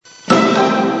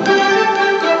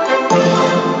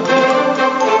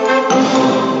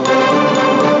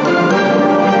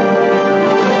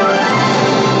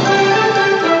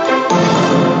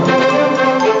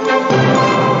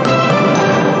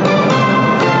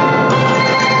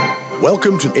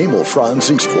Welcome to Emil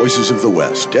Franzing's Voices of the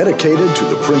West, dedicated to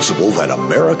the principle that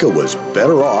America was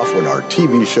better off when our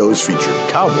TV shows featured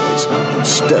cowboys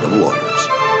instead of lawyers.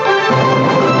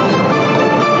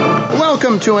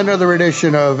 Welcome to another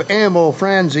edition of Emil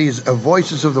Franzing's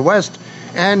Voices of the West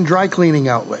and Dry Cleaning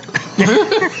Outlet.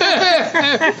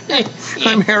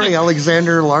 I'm Harry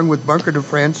Alexander, along with Bunker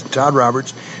DeFrance and Todd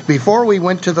Roberts. Before we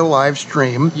went to the live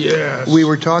stream, we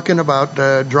were talking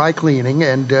about dry cleaning,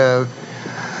 and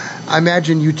I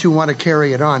imagine you two want to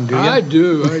carry it on, do you? I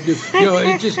do.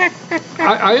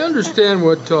 I understand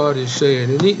what Todd is saying,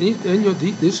 and these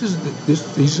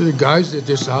are the guys that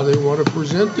just how they want to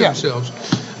present themselves.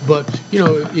 Yeah. But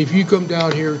if you come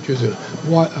down here to the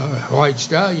White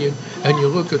Stallion and you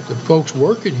look at the folks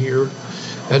working here,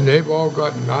 and they've all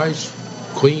got nice,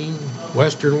 clean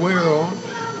Western wear on,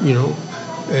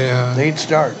 and they ain't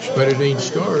starched. But it ain't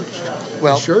starched.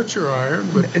 Well, the shirts are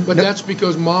ironed, but that's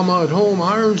because Mama at home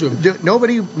irons them.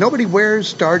 Nobody wears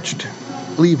starched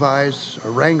Levi's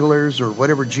or Wranglers or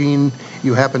whatever jean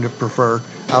you happen to prefer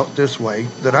out this way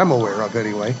that I'm aware of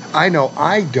anyway. I know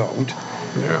I don't.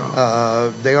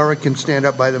 Yeah. They can stand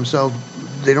up by themselves.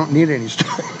 They don't need any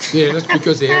starch. Yeah, that's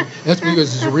because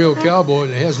it's a real cowboy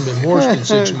and it hasn't been washed in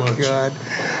 6 months. God.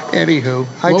 Anywho,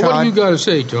 hi, Todd. What do you got to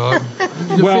say, Todd?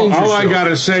 Well, all I got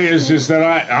to say is that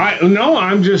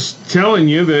I'm just telling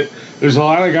you that there's a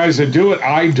lot of guys that do it.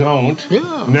 I don't.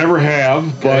 Yeah. Never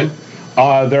have, but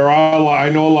I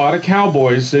know a lot of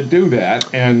cowboys that do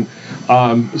that, and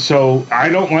so I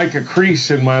don't like a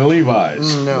crease in my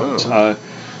Levi's. No.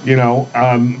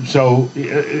 I'm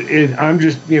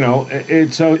just,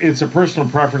 it's a personal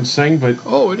preference thing, but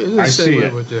it is the same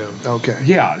way with them. Okay.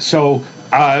 Yeah. So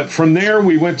from there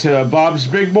we went to Bob's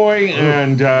Big Boy,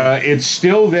 and it's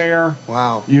still there.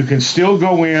 Wow. You can still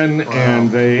go in, and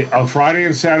they Friday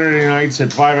and Saturday nights at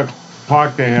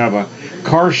 5:00 they have a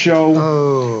car show.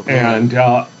 Oh. And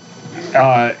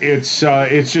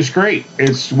it's just great.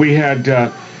 We had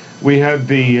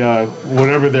the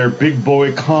whatever their Big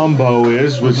Boy combo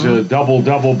is, which is a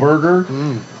double burger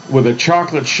with a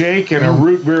chocolate shake and a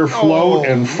root beer float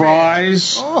and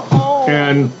fries.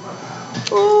 And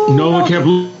Nola kept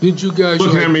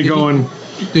looking at me going,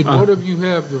 did one of you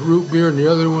have the root beer and the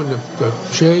other one the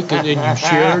shake, and then you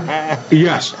shared?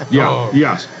 Yes.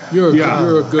 Yes. You're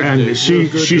a good and day.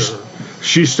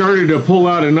 She started to pull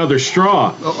out another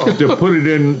straw to put it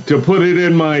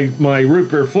in my root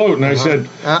beer float, and I said,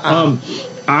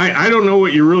 I don't know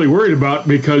what you're really worried about,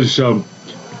 because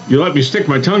you let me stick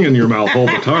my tongue in your mouth all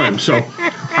the time. So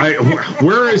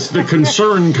where is the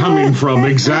concern coming from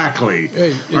exactly?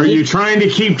 Hey, are you trying to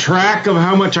keep track of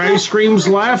how much ice cream's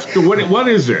left? What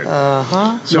is it?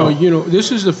 So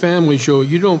this is a family show.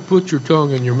 You don't put your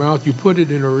tongue in your mouth. You put it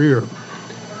in her ear.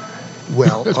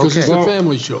 Well, because it's a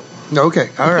family show. Okay,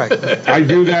 all right. I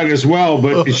do that as well,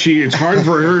 but it's hard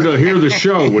for her to hear the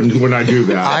show when I do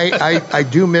that. I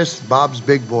do miss Bob's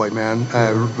Big Boy, man. I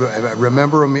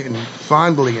remember him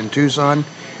fondly in Tucson.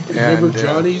 Remember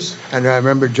Johnny's? And I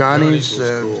remember Johnny's,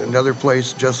 cool. Another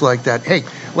place just like that. Hey,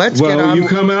 let's get on. Well, you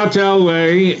come out to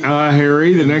L.A.,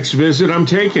 Harry, the next visit, I'm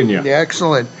taking you.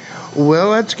 Excellent. Well,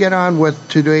 let's get on with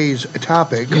today's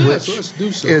topic, which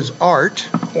is art.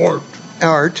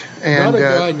 Art, and not a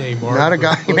guy named Art. Not a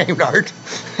guy named Art.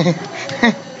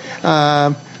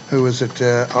 Who was it?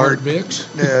 Art Mix?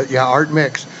 Art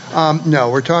Mix.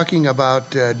 No, we're talking about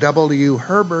W.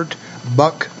 Herbert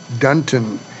Buck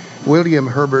Dunton. William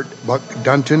Herbert Buck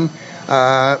Dunton,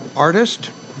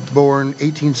 artist, born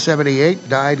 1878,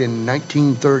 died in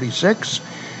 1936,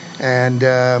 and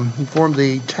he formed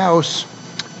the Taos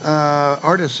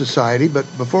Artist Society. But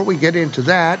before we get into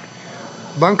that,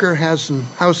 Bunker has some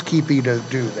housekeeping to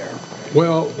do there.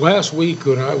 Well, last week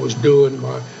when I was doing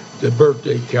the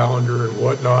birthday calendar and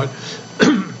whatnot,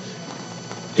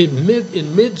 in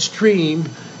midstream,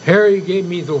 Harry gave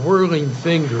me the whirling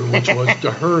finger, which was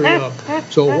to hurry up.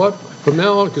 So from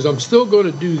now on, because I'm still going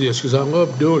to do this because I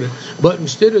love doing it, but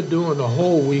instead of doing the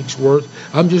whole week's worth,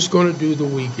 I'm just going to do the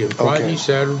weekend, Friday,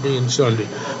 Saturday, and Sunday.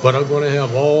 But I'm going to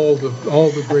have all the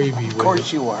gravy with it. Of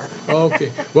course you are.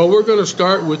 Okay. Well, we're going to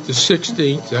start with the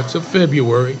 16th. That's of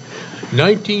February,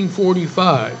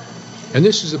 1945. And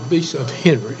this is a piece of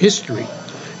history.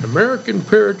 American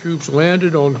paratroops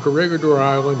landed on Corregidor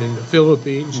Island in the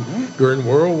Philippines during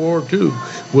World War II.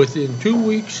 Within 2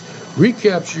 weeks,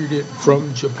 recaptured it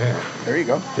from Japan. There you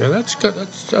go. Yeah,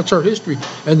 that's our history,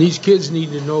 and these kids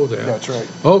need to know that. That's right.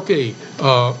 Okay,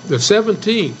 the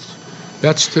 17th,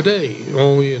 that's today.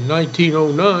 Only in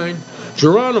 1909,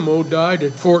 Geronimo died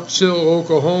at Fort Sill,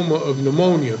 Oklahoma, of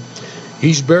pneumonia.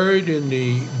 He's buried in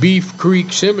the Beef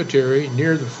Creek Cemetery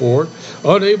near the fort,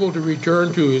 unable to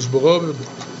return to his beloved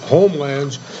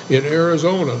homelands in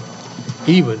Arizona,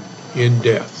 even in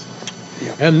death.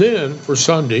 Yeah. And then for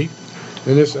Sunday,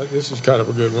 and this is kind of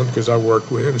a good one because I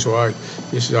worked with him, so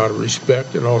this is out of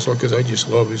respect, and also because I just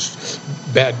love his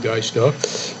bad guy stuff.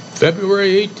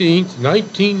 February 18th,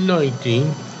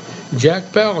 1919,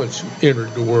 Jack Palance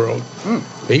entered the world.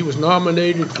 He was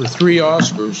nominated for 3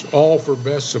 Oscars, all for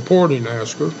Best Supporting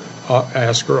Oscar.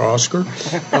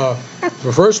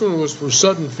 The first one was for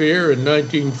Sudden Fear in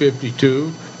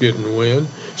 1952, didn't win.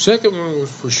 Second one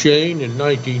was for Shane in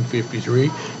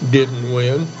 1953, didn't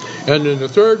win. And then the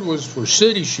third was for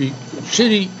City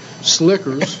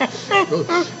Slickers.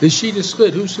 The sheet is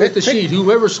split. Who slit the sheet?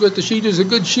 Whoever slit the sheet is a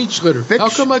good sheet slitter. How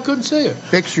come I couldn't say it?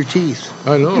 Fix your teeth.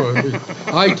 I know.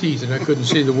 Eye teeth, and I couldn't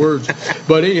see the words.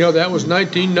 But anyhow, that was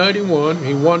 1991.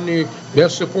 He won the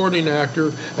Best Supporting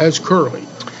Actor as Curly.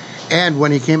 And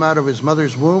when he came out of his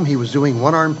mother's womb, he was doing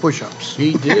one-arm push-ups.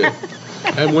 He did.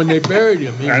 And when they buried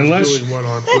him, he was doing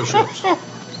one-arm push-ups.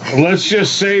 Let's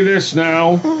just say this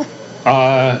now.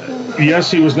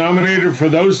 Yes, he was nominated for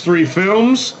those 3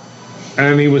 films,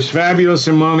 and he was fabulous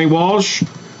in Monty Walsh,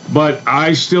 but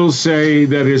I still say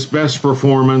that his best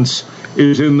performance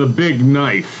is in The Big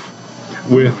Knife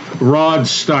with Rod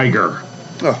Steiger.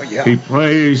 Oh, yeah. He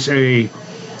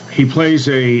plays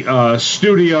a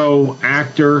studio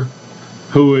actor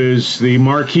who is the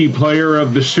marquee player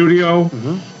of the studio,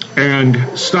 and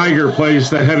Steiger plays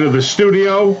the head of the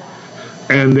studio,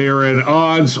 and they're at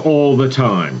odds all the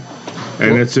time.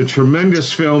 And it's a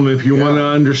tremendous film if you want to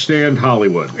understand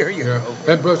Hollywood. There you go.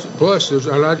 And plus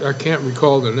I can't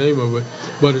recall the name of it,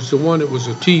 but it's the one that was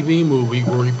a TV movie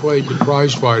where he played the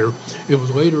prize fighter. It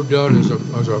was later done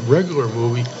as a regular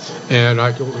movie, and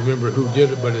I don't remember who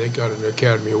did it, but they got an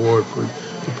Academy Award for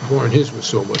performing. His was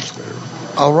so much better.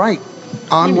 All right.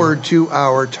 Onward to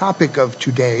our topic of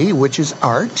today, which is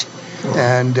art.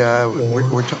 And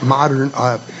we're modern...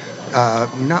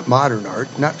 not modern art,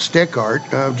 not stick art,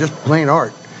 just plain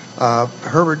art.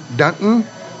 Herbert Dunton,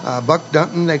 Buck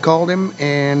Dunton, they called him,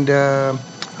 and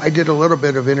I did a little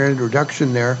bit of an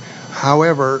introduction there.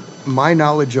 However, my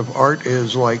knowledge of art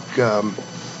is like...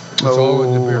 it's all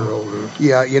in the beer holder.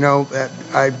 Yeah,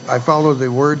 I follow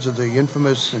the words of the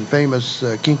infamous and famous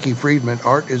Kinky Friedman,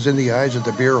 art is in the eyes of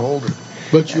the beer holder.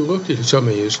 But you looked at some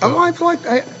of his stuff. Oh,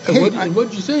 What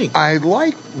did you think? I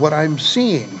like what I'm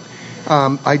seeing.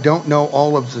 I don't know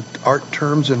all of the art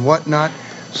terms and whatnot,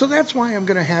 so that's why I'm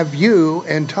going to have you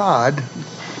and Todd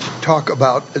talk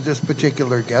about this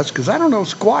particular guest, because I don't know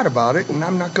squat about it, and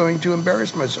I'm not going to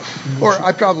embarrass myself. Or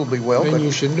I probably will. And but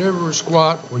you should never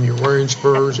squat when you're wearing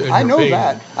spurs and I know painting.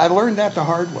 that. I learned that the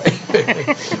hard way.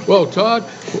 Well, Todd,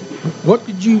 what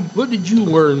did you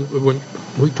learn when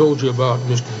we told you about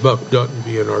Mr. Buck Dunton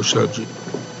being our subject?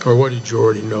 Or what did you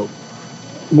already know?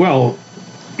 Well,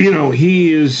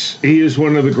 he is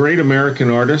one of the great American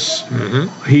artists.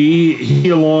 Mm-hmm. He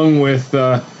along with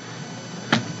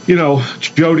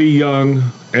Jody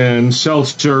Young and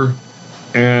Seltzer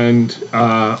and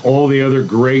all the other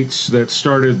greats that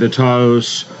started the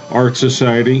Taos Art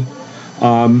Society,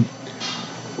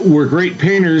 were great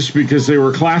painters because they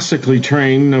were classically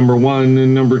trained, number one,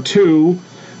 and number two,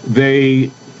 they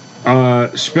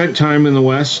spent time in the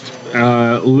West,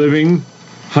 living,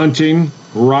 hunting,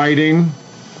 riding.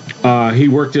 He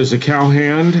worked as a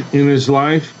cowhand in his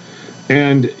life,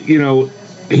 and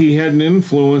he had an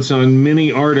influence on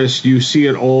many artists. You see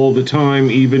it all the time,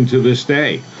 even to this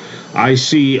day. I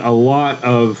see a lot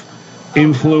of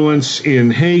influence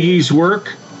in Hagee's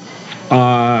work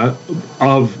by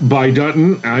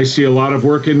Dunton. I see a lot of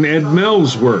work in Ed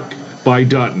Mel's work by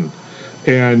Dunton,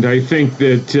 and I think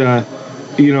that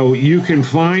you can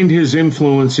find his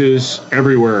influences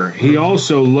everywhere. He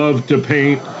also loved to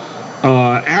paint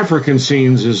African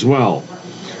scenes as well.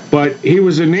 But he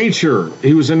was a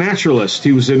naturalist.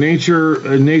 He was a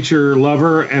nature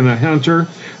lover and a hunter,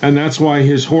 and that's why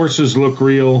his horses look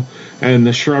real and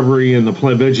the shrubbery and the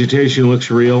vegetation looks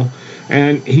real.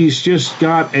 And he's just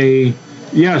got a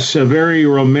very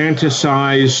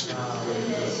romanticized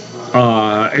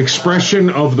expression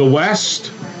of the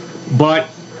West, but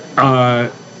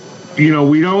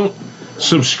we don't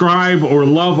subscribe or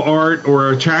love art or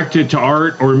are attracted to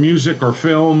art or music or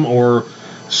film or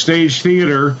stage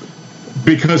theater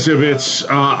because of its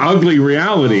ugly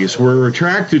realities. We're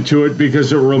attracted to it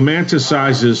because it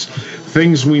romanticizes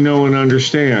things we know and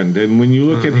understand. And when you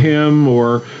look at him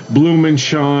or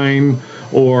Blumenschein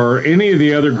or any of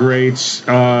the other greats,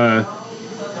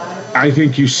 I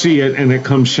think you see it and it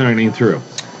comes shining through.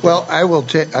 Well, I will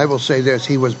say this.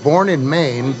 He was born in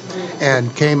Maine,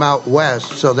 and came out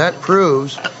west. So that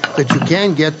proves that you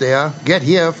can get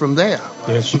here from there.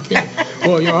 Yes, you can.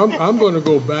 Well, I'm going to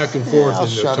go back and forth in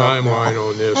the timeline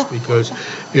on this because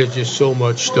it's just so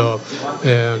much stuff.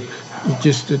 And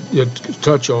just to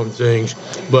touch on things,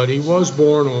 but he was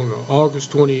born on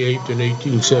August 28th in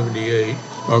 1878,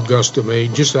 Augusta,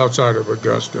 Maine, just outside of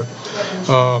Augusta.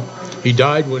 He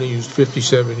died when he was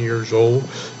 57 years old.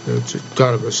 It's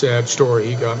kind of a sad story.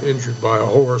 He got injured by a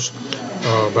horse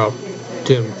about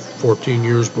 14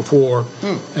 years before,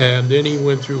 and then he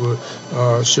went through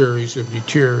a series of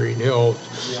deteriorating health.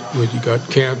 He got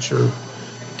cancer,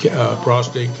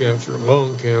 prostate cancer,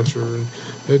 lung cancer, and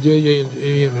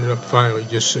he ended up finally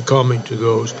just succumbing to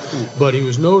those. But he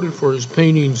was noted for his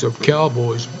paintings of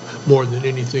cowboys more than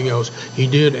anything else. He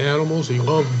did animals. He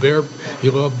loved bear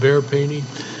painting.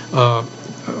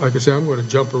 Like I said, I'm going to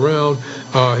jump around.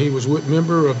 He was a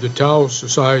member of the Taoist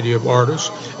Society of Artists,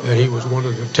 and he was one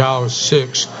of the Taoist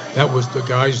Six. That was the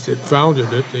guys that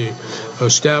founded it. They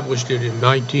established it in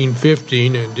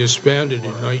 1915 and disbanded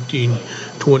in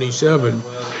 1927.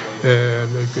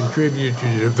 And they contributed to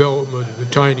the development of the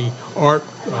tiny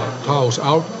Taoist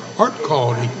art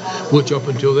colony, which up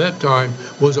until that time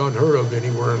was unheard of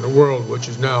anywhere in the world, which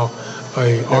is now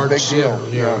a art center.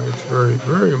 Yeah, it's very,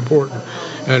 very important,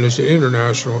 and it's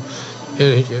international. And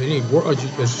as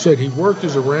I said, he worked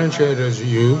as a ranch hand as a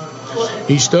youth.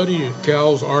 He studied at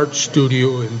Cal's art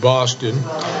studio in Boston,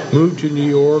 moved to New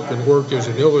York, and worked as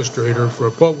an illustrator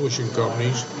for publishing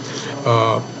companies.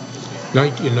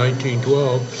 In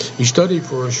 1912, he studied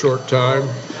for a short time.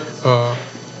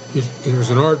 He was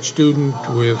an art student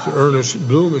with Ernest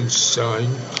Blumenstein.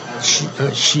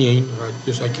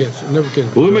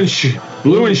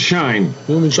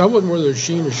 Blumenstein. I wasn't whether it's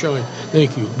Sheen or Shine.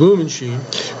 Thank you. Blumenstein,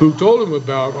 who told him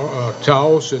about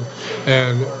Taos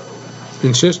and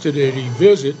insisted that he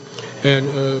visit. And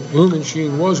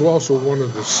Blumenstein was also one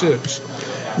of the six.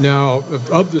 Now,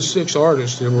 of the six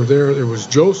artists that were there, there was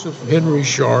Joseph Henry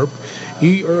Sharp,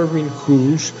 E. Irving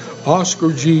Cruz,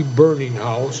 Oscar G.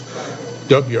 Burninghouse,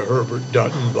 W. Herbert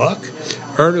Dunton Buck,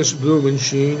 Ernest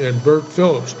Blumenstein, and Bert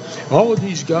Phillips. All of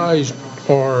these guys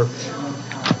are,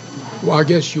 well, I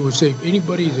guess you would say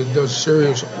anybody that does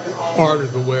serious art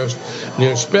of the West,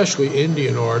 and especially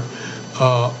Indian art,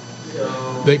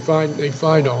 they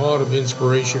find a lot of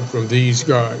inspiration from these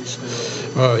guys.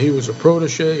 He was a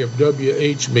protege of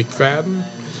W.H. McFadden.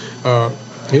 And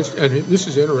this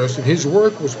is interesting. His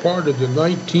work was part of the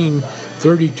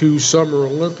 1932 Summer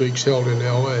Olympics held in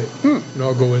L.A. And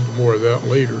I'll go into more of that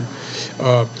later.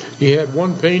 He had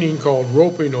one painting called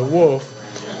Roping a Wolf,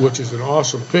 which is an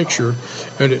awesome picture,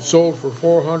 and it sold for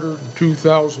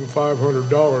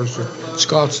 $402,500 at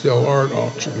Scottsdale Art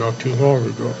Auction not too long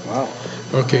ago. Wow.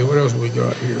 Okay, what else we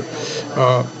got here?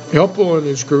 Helpful in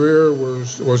his career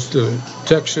was the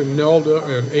Texan Nelda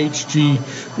and H.G.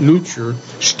 Lutcher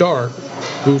Stark,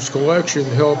 whose collection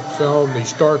helped found the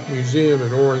Stark Museum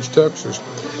in Orange, Texas.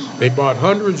 They bought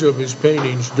hundreds of his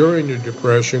paintings during the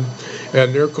Depression,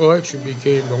 and their collection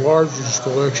became the largest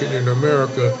collection in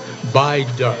America by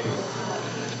Dunton.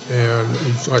 And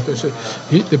he's, like I said,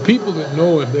 the people that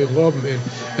know him, they love him.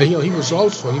 And he was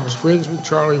friends with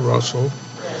Charlie Russell.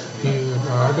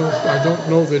 I don't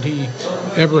know that he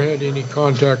ever had any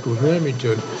contact with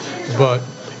Remington, but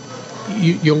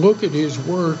you look at his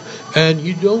work and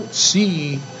you don't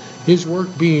see his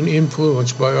work being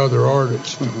influenced by other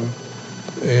artists. Mm-hmm.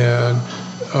 And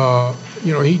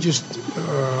he just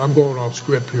I'm going off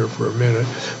script here for a minute,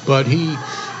 but he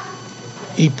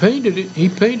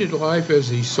painted life as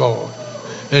he saw it.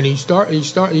 And he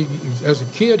as a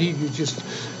kid, he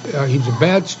was a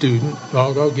bad student.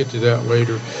 I'll get to that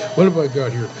later. What have I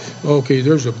got here? Okay,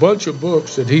 there's a bunch of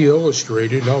books that he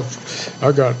illustrated. I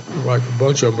got like a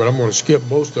bunch of them, but I'm going to skip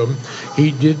most of them.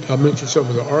 I'll mention some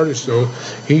of the artists, though.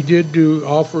 He did do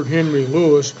Alfred Henry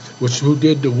Lewis, who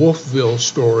did the Wolfville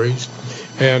stories.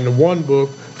 And the one book,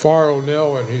 Farrell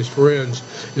Nell and His Friends,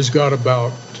 has got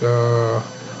about...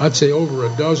 I'd say over a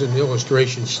dozen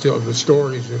illustrations still, the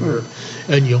stories in there.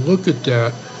 And you look at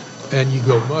that and you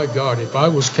go, my God, if I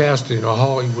was cast in a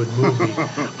Hollywood movie,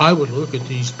 I would look at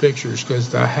these pictures because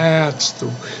the hats,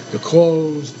 the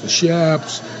clothes, the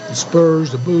chaps, the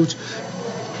spurs, the boots,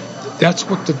 that's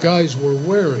what the guys were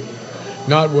wearing.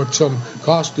 Not what some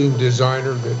costume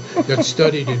designer that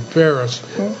studied in Paris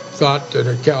thought that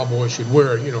a cowboy should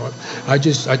wear. I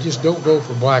just don't go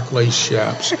for black lace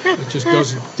chaps. It just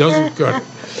doesn't cut it.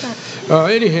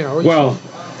 Anyhow. Well,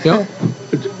 yeah.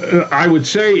 I would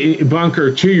say,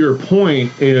 Bunker, to your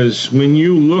point, is when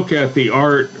you look at the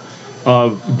art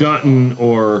of Dunton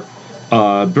or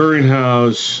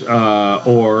Berringhouse,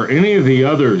 or any of the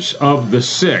others of the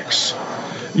six,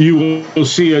 you will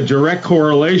see a direct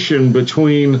correlation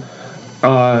between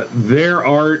their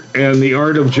art and the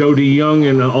art of Jody Young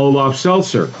and Olaf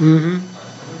Seltzer.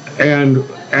 Mm-hmm. And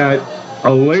at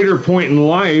a later point in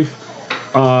life,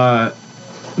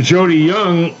 Jody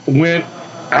Young went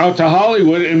out to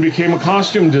Hollywood and became a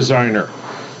costume designer.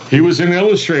 He was an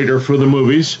illustrator for the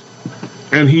movies,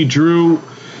 and he drew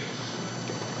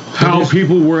how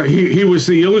people were. He was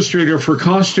the illustrator for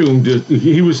costume.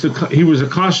 He was a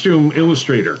costume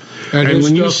illustrator. And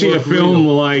when you see a film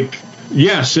like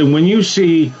and when you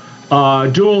see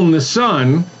Duel in the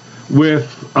Sun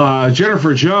with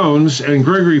Jennifer Jones and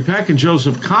Gregory Peck and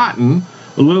Joseph Cotton,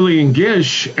 Lillian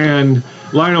Gish and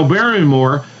Lionel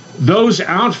Barrymore, those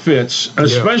outfits,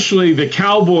 especially the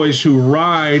cowboys who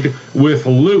ride with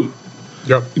loot,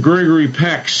 Gregory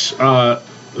Peck's,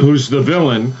 who's the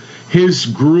villain, his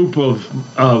group of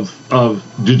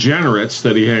degenerates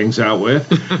that he hangs out with,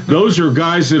 those are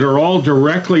guys that are all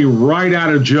directly right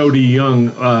out of Jody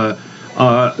Young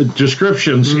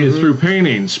descriptions through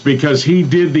paintings, because he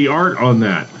did the art on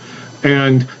that.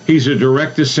 And he's a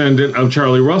direct descendant of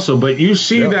Charlie Russell. But you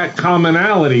see that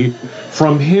commonality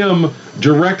from him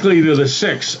directly to the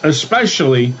six,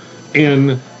 especially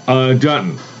in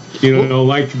Dunton. You know,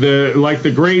 like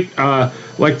the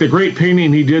great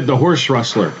painting he did, The Horse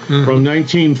Rustler, from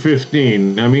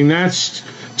 1915. I mean, that's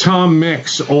Tom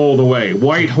Mix all the way.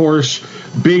 White horse,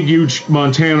 big, huge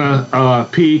Montana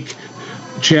peak,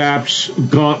 chaps,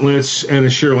 gauntlets, and a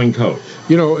shearling coat.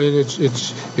 You know, and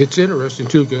it's interesting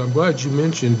too, because I'm glad you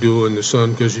mentioned Duel in the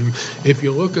Sun, because if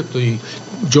you look at the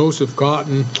Joseph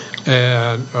Cotton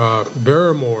and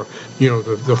Barrymore, you know,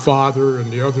 the father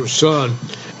and the other son,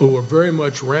 who were very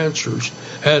much ranchers,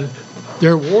 and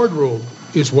their wardrobe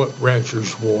is what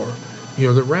ranchers wore. You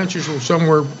know, the ranchers were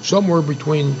somewhere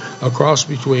between a cross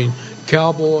between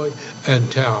cowboy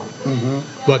and town.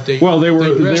 But they were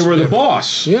the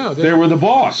boss. Yeah, they were the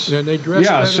boss. And they dressed.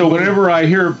 Yeah. So whenever I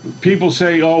hear people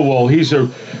say, "Oh, well, he's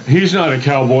not a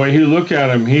cowboy," you look at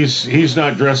him. He's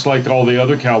not dressed like all the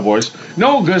other cowboys.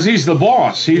 No, because he's the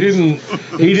boss. He didn't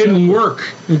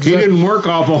work. Exactly. He didn't work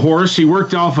off a horse. He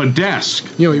worked off a desk.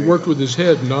 You know, he worked with his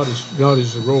head, not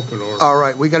his roping arm. All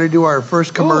right, we got to do our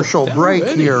first commercial break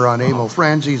here on Emil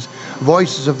Franzi's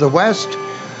Voices of the West.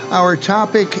 Our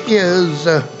topic is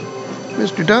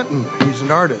Mr. Dunton. He's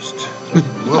an artist.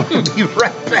 We'll be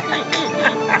right back.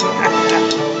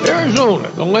 Arizona,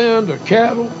 the land of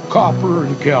cattle, copper,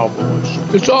 and cowboys.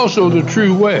 It's also the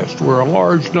true West, where a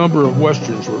large number of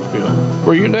Westerns were filmed.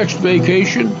 For your next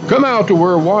vacation, come out to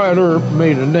where Wyatt Earp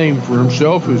made a name for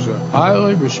himself as a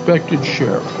highly respected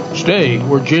sheriff. Stay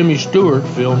where Jimmy Stewart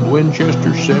filmed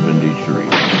Winchester 73.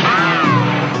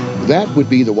 That would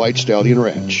be the White Stallion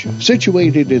Ranch.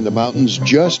 Situated in the mountains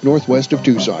just northwest of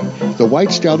Tucson, the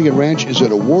White Stallion Ranch is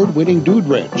an award-winning dude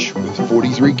ranch with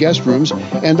 43 guest rooms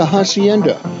and a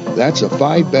hacienda. That's a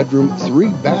 5-bedroom,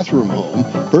 3-bathroom home,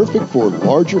 perfect for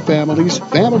larger families,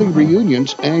 family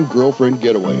reunions, and girlfriend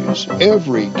getaways.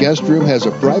 Every guest room has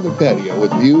a private patio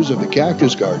with views of the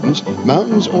cactus gardens,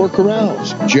 mountains, or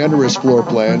corrals. Generous floor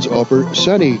plans offer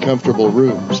sunny, comfortable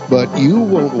rooms, but you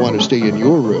won't want to stay in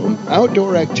your room.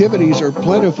 Outdoor activities are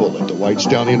plentiful at the White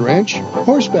Stallion Ranch.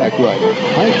 Horseback riding,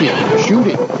 hiking,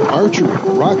 shooting, archery,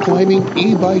 rock climbing,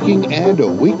 e-biking, and a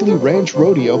weekly ranch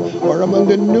rodeo are among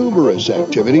the numerous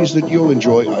activities that you'll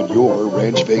enjoy on your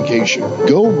ranch vacation.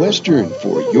 Go Western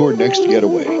for your next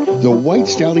getaway. The White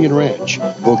Stallion Ranch.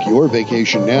 Book your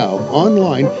vacation now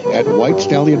online at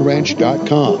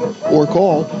whitestallionranch.com or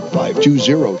call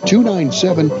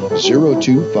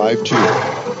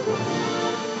 520-297-0252.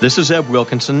 This is Eb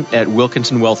Wilkinson at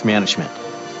Wilkinson Wealth Management.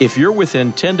 If you're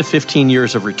within 10 to 15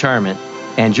 years of retirement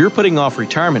and you're putting off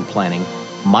retirement planning,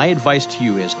 my advice to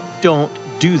you is don't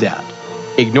do that.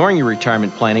 Ignoring your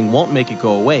retirement planning won't make it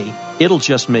go away, it'll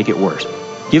just make it worse.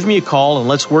 Give me a call and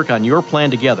let's work on your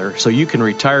plan together so you can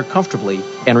retire comfortably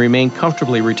and remain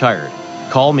comfortably retired.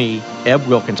 Call me, Eb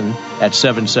Wilkinson, at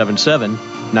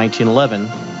 777-1911.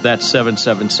 That's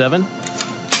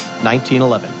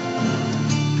 777-1911.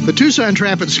 The Tucson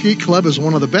Trap and Skeet Club is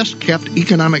one of the best-kept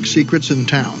economic secrets in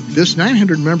town. This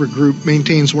 900-member group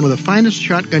maintains one of the finest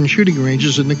shotgun shooting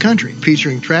ranges in the country,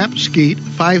 featuring trap, skeet,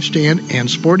 5-stand,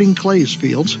 and sporting clays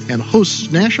fields, and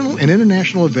hosts national and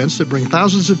international events that bring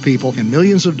thousands of people and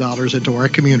millions of dollars into our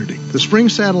community. The Spring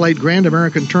Satellite Grand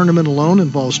American Tournament alone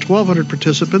involves 1,200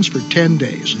 participants for 10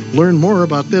 days. Learn more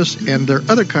about this and their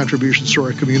other contributions to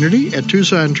our community at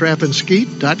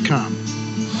TucsonTrapandSkeet.com.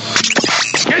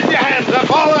 Get your hands up,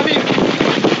 all of you!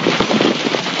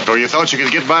 So you thought you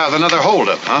could get by with another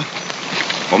holdup, huh?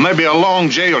 Well, maybe a long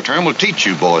jail term will teach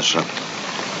you boys something.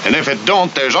 And if it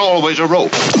don't, there's always a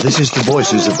rope. This is the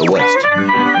Voices of the West.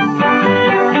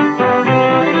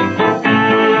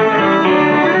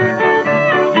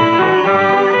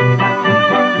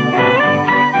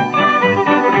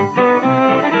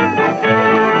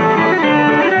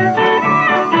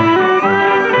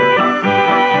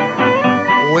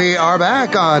 We are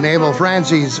back on Abel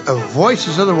Francie's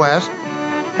Voices of the West.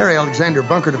 Harry Alexander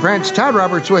Bunker DeFrance, Todd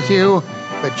Roberts with you.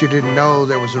 But you didn't know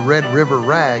there was a Red River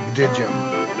Rag, did you?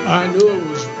 I knew it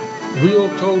was real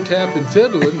toe tapping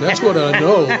fiddling. That's what I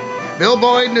know. Bill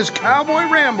Boyd and his Cowboy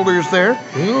Ramblers there.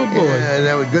 Oh, boy. Yeah,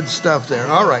 that was good stuff there.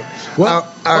 All right.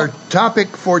 Well, our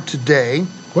topic for today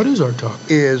what is our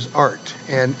topic? is art,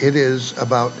 and it is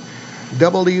about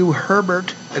W.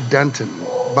 Herbert Dunton.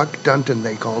 Buck Dunton,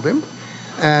 they called him.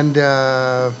 And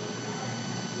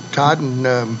Todd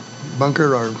and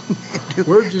Bunker are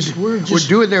we're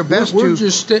doing their best we're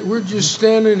just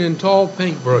standing in tall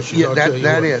paintbrushes. Yeah,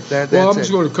 that's I'm just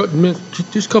going to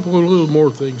just a couple of little more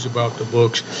things about the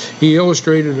books. He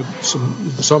illustrated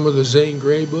some of the Zane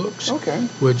Grey books. Okay.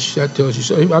 Which that tells you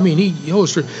something. I mean, he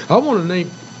illustrated. I want to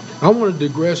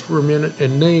digress for a minute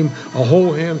and name a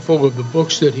whole handful of the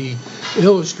books that he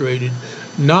illustrated,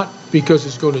 not because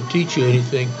it's going to teach you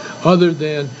anything, other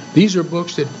than these are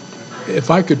books that,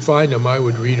 if I could find them, I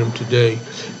would read them today.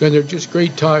 And they're just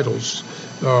great titles.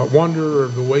 Wonder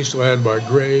of the Wasteland by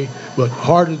Gray, but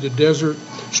Heart of the Desert,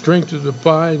 Strength of the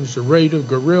Pines, The Raid of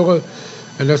Gorilla,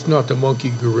 and that's not the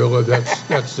monkey gorilla,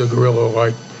 that's the gorilla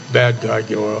like bad guy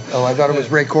gorilla. Oh, I thought it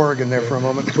was Ray Corrigan there for a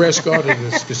moment. Prescott of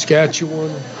the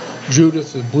Saskatchewan,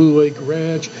 Judith of Blue Lake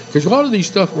Ranch, because a lot of these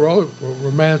stuff were all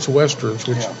romance westerns,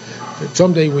 which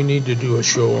someday we need to do a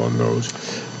show on those.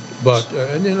 But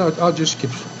and then I'll just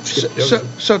skip.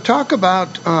 So talk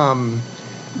about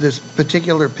this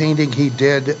particular painting he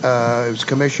did. It was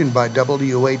commissioned by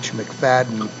W.H.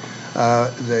 McFadden,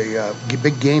 the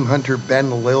big game hunter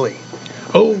Ben Lilly.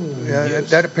 Oh, yes.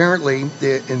 That apparently,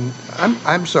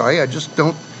 I'm sorry, I just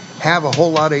don't have a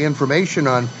whole lot of information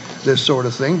on this sort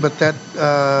of thing, but that...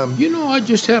 I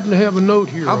just happen to have a note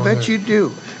here. I'll bet you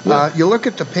do. Yeah. You look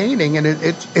at the painting, and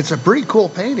it's a pretty cool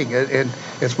painting, and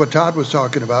it's what Todd was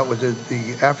talking about with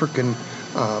the African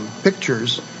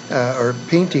pictures or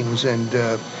paintings, and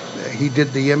he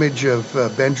did the image of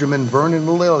Benjamin Vernon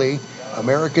Lilly,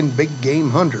 American big game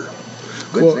hunter.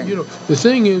 Good thing. The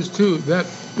thing is too that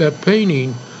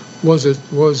painting was a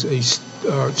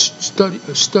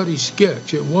study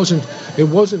sketch. It wasn't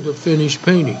a finished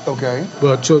painting. Okay.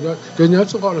 But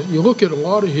that's a lot of. You look at a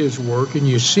lot of his work and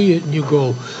you see it and you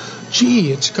go,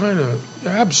 gee, it's kind of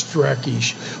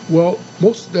abstract-ish. Well,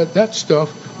 most of that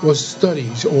stuff was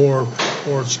studies or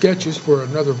sketches for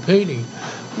another painting.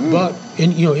 But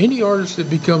any artist that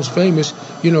becomes famous,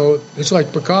 it's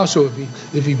like Picasso.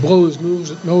 If he blew his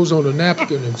nose on a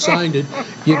napkin and signed it,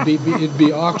 it'd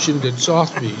be auctioned at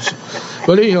Sotheby's.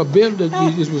 But anyhow,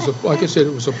 like I said,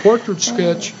 it was a portrait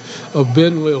sketch of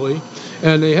Ben Lilly,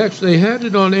 and they had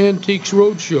it on Antiques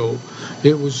Roadshow.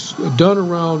 It was done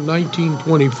around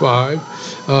 1925,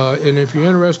 and if you're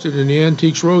interested in the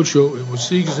Antiques Roadshow, it was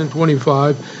season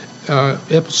 25,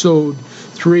 episode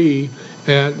 3,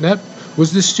 and that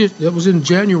was in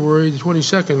January the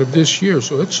 22nd of this year,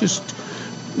 so it's just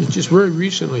very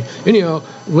recently. Anyhow,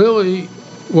 Lilly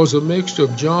was a mix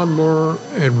of John Muir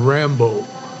and Rambo.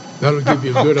 That'll give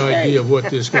you a good idea of what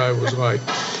this guy was like.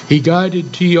 He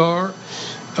guided TR.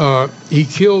 He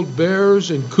killed bears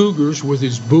and cougars with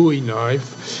his Bowie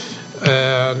knife,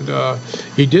 and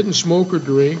he didn't smoke or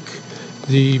drink.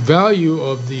 The value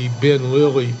of the Ben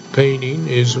Lilly painting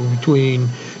is between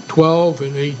 $12,000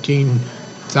 and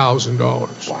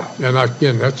 $18,000. Wow. And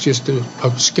again, that's just a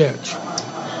sketch.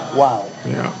 Wow.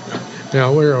 Yeah.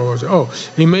 Now, where was it? Oh,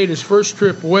 he made his first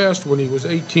trip west when he was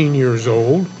 18 years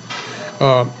old.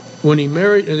 When he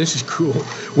married, and this is cool,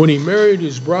 when he married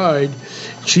his bride,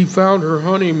 she found her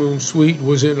honeymoon suite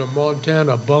was in a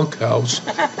Montana bunkhouse.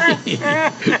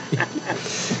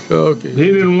 Okay. He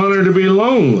didn't want her to be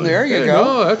lonely. There you go.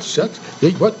 No, that's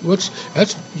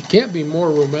you can't be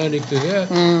more romantic than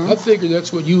that. I figure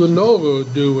that's what you and Nola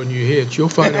would do when you hitch. You'll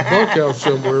find a bunkhouse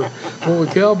somewhere full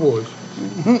of cowboys.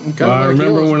 I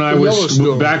remember when I was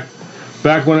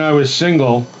back when I was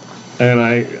single, and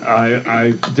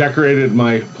I decorated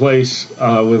my place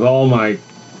with all my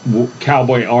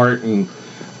cowboy art and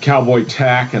cowboy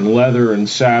tack and leather and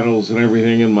saddles and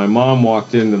everything, and my mom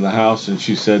walked into the house and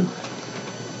she said,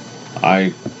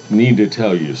 "I need to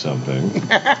tell you something."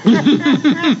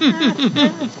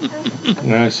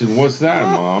 And I said, "What's that,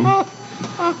 Mom?"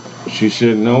 She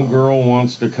said, "No girl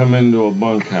wants to come into a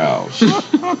bunkhouse."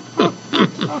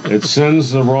 It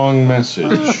sends the wrong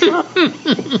message.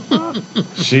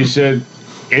 She said,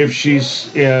 if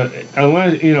she's,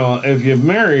 unless, if you've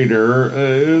married her,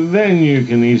 then you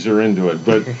can ease her into it.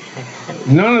 But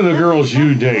none of the girls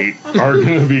you date are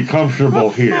going to be comfortable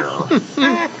here.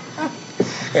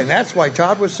 And that's why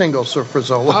Todd was single for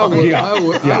so long. And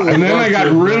then I got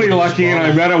really lucky, and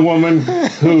I met a woman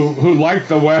who liked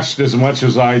the West as much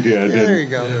as I did. There you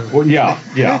go. Well,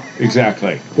 yeah,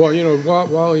 exactly. Well,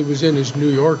 while he was in his New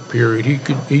York period,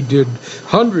 he did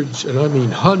hundreds, and I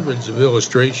mean hundreds, of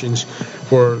illustrations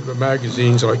for the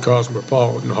magazines like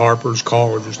Cosmopolitan, Harper's,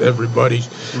 College's, everybody's,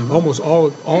 almost all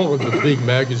of the big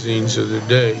magazines of the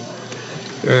day.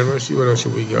 And let's see, what else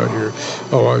have we got here?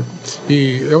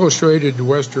 He illustrated the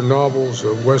Western novels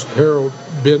of West Harold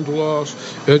Bindloss,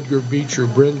 Edgar Beecher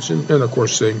Brinson, and, of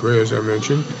course, Sangre, as I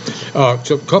mentioned. A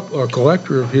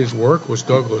collector of his work was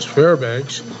Douglas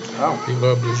Fairbanks. Oh. He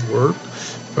loved his work.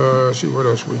 Let's see, what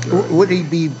else we got? Would he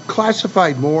be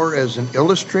classified more as an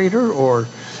illustrator or...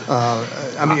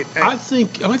 I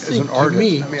think as an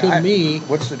artist? To me,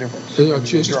 what's the difference?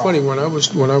 It's funny, when I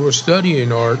was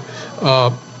studying art,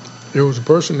 there was a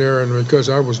person there, and because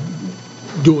I was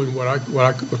doing what I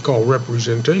would call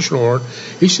representational art,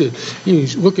 he said,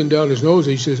 he's looking down his nose,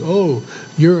 and he says, "Oh,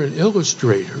 you're an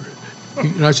illustrator."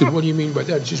 And I said, "What do you mean by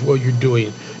that?" He says, "Well, you're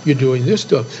doing this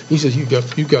stuff." He says, "You got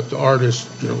the artists,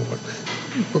 like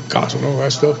Picasso and all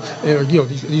that stuff, and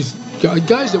these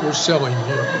guys that were selling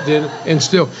then and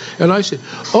still." And I said,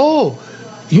 "Oh,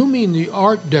 you mean the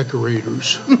art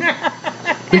decorators?"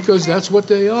 Because that's what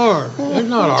they are. They're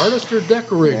not artists, they're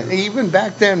decorators. Yeah, even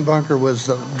back then, Bunker was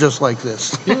just like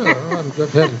this. Yeah, that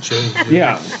hadn't changed.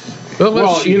 Yeah.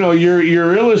 Well,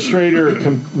 your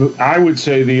illustrator, I would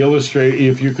say the illustrator,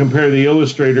 if you compare the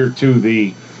illustrator to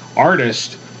the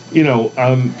artist,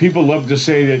 people love to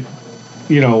say that,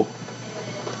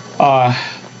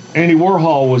 Andy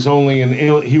Warhol was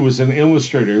he was an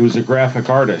illustrator, he was a graphic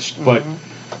artist, but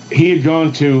he had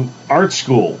gone to art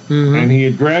school, and he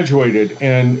had graduated,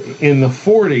 and in the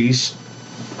 40s,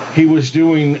 he was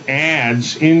doing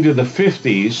ads into the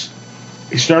 50s.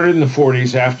 He started in the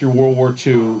 40s after World War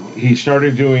II. He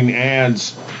started doing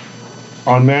ads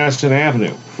on Madison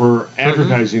Avenue for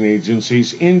advertising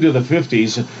agencies into the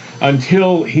 50s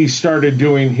until he started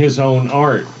doing his own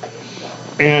art.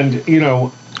 And,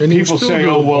 people say,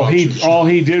 "Oh, well, all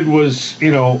he did was,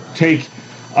 take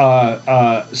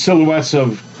silhouettes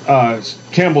of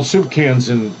Campbell soup cans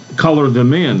and color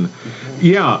them in."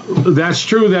 Yeah, that's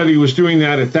true that he was doing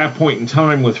that at that point in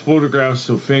time with photographs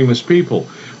of famous people.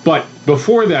 But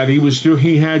before that,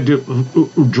 he had to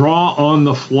draw on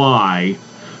the fly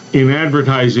in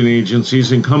advertising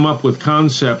agencies and come up with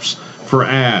concepts for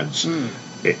ads.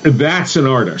 That's an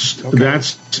artist. Okay.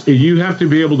 You have to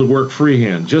be able to work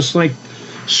freehand. Just like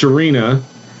Serena,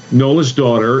 Nola's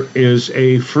daughter, is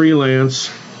a freelance.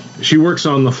 She works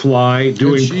on the fly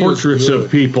doing portraits of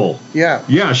people. Yeah.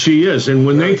 Yeah, she is. And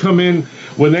when they come in,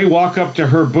 when they walk up to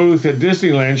her booth at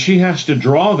Disneyland, she has to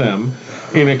draw them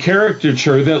in a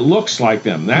caricature that looks like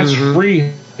them. That's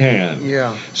freehand.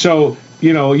 Yeah. So,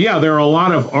 there are a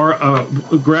lot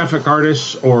of graphic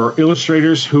artists or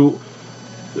illustrators who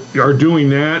are doing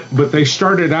that, but they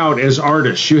started out as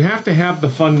artists. You have to have the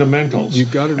fundamentals. You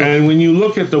got it. And when you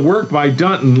look at the work by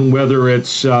Dunton, whether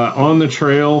it's On the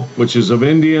Trail, which is of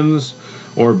Indians,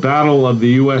 or Battle of the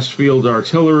U.S. Field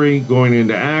Artillery going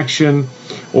into action,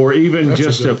 or even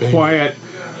just a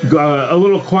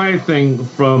little quiet thing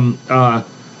from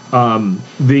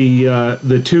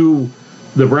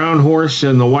the brown horse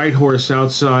and the white horse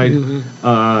outside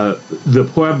the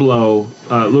Pueblo,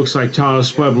 looks like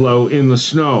Taos Pueblo in the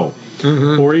snow.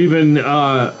 Or even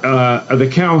the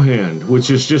cowhand, which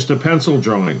is just a pencil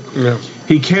drawing. Yeah.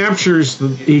 He captures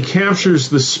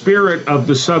the spirit of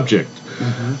the subject.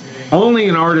 Only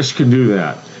an artist can do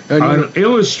that. An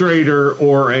illustrator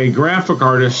or a graphic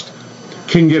artist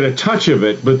can get a touch of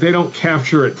it, but they don't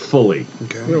capture it fully.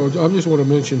 Okay. I just want to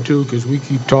mention too, because we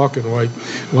keep talking like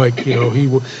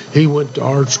he went to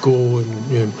art school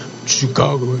in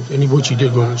Chicago, and which he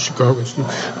did go to Chicago,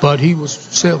 but he was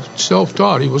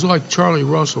self-taught. He was like Charlie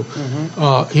Russell.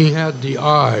 He had the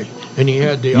eye, and he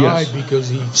had the eye because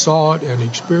he saw it and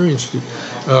experienced it.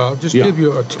 Just give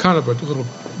you a kind of a little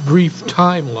brief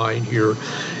timeline here.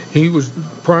 He was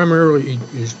primarily,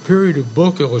 his period of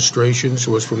book illustrations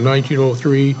was from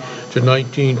 1903 to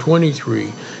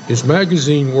 1923. His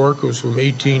magazine work was from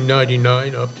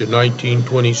 1899 up to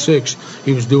 1926.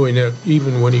 He was doing that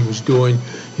even when he was doing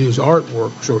his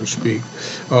artwork, so to speak.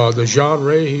 The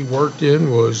genre he worked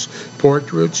in was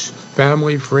portraits,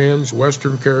 family, friends,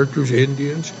 Western characters,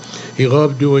 Indians. He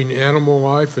loved doing animal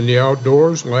life and the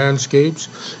outdoors, landscapes,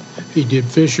 He did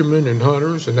fishermen and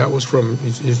hunters, and that was from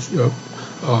his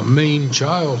Maine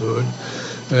childhood.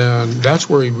 And that's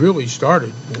where he really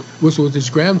started, was with his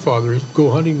grandfather. He'd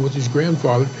go hunting with his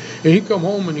grandfather, and he'd come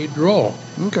home and he'd draw.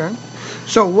 Okay.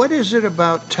 So what is it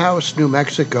about Taos, New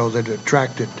Mexico that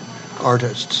attracted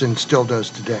artists and still does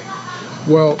today?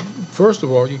 Well, first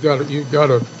of all, you got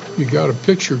to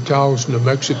picture Taos, New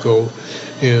Mexico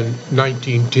in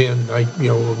 1910.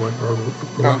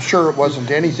 I'm sure it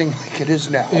wasn't anything like it is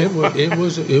now. It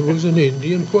was an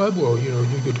Indian pueblo. You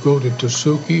could go to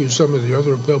Tasuki and some of the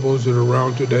other pueblos that are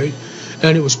around today,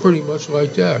 and it was pretty much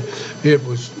like that. It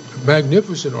was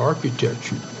magnificent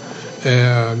architecture,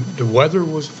 and the weather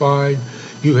was fine.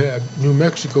 You had New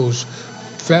Mexico's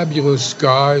fabulous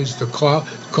skies. The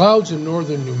clouds in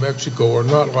northern New Mexico are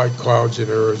not like clouds in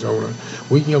Arizona.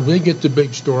 They get the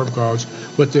big storm clouds,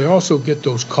 but they also get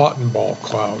those cotton ball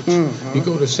clouds. Mm-hmm. You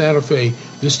go to Santa Fe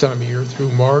this time of year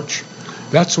through March,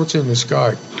 that's what's in the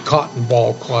sky, cotton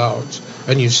ball clouds,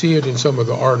 and you see it in some of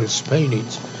the artists'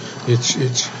 paintings. It's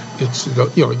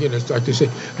again, it's like they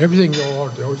say, everything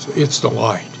it's the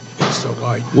light. It's the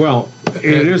light. Well,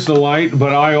 it is the light,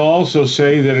 but I also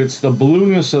say that it's the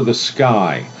blueness of the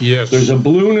sky. Yes. There's a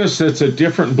blueness that's a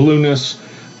different blueness,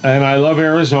 and I love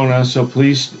Arizona, so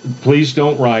please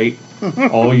don't write,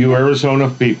 all you Arizona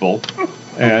people.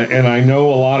 And I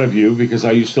know a lot of you because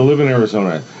I used to live in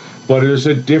Arizona. But there's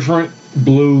a different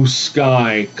blue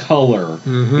sky color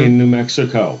in New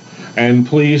Mexico. And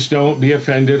please don't be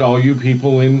offended, all you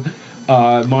people in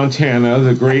Montana,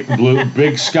 the great blue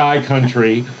big sky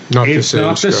country. It's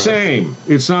not the same.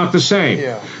 It's not the same.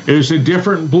 Yeah. There's a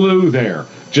different blue there.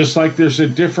 Just like there's a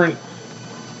different.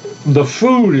 The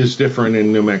food is different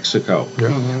in New Mexico. Yeah.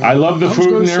 Mm-hmm. I love the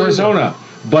food in Arizona,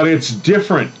 but it's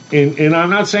different. And I'm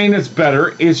not saying it's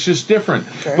better. It's just different.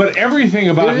 Okay. But everything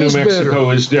about New Mexico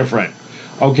is different.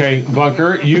 Okay,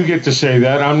 Bunker, you get to say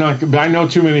that. I know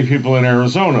too many people in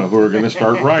Arizona who are going to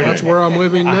start writing. That's where I'm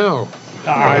living now.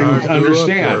 I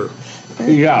understand.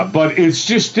 Yeah, but it's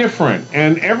just different.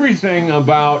 And everything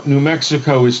about New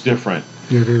Mexico is different.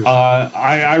 It is.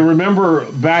 I remember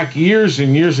back years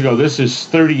and years ago, this is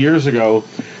 30 years ago,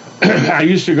 I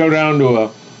used to go down to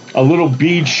a little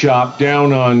bead shop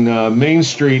down on Main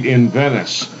Street in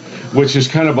Venice, which is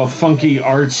kind of a funky,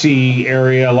 artsy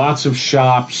area, lots of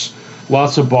shops,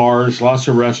 lots of bars, lots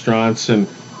of restaurants, and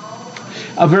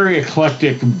a very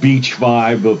eclectic beach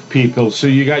vibe of people. So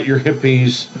you got your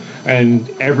hippies and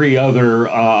every other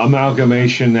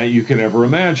amalgamation that you could ever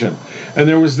imagine. And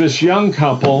there was this young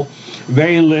couple.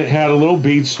 They had a little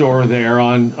bead store there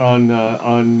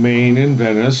on Main in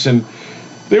Venice, and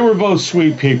they were both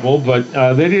sweet people, but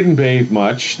they didn't bathe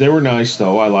much. They were nice,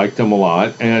 though. I liked them a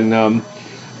lot. And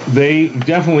they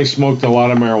definitely smoked a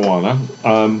lot of marijuana.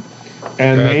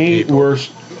 And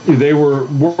they were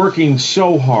working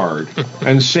so hard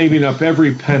and saving up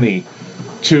every penny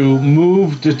to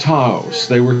move to Taos.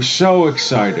 They were so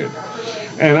excited.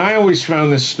 And I always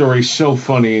found this story so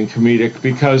funny and comedic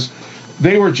because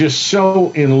they were just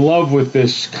so in love with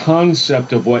this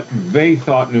concept of what they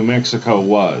thought New Mexico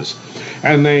was.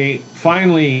 And they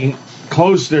finally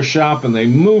closed their shop and they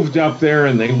moved up there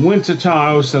and they went to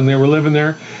Taos and they were living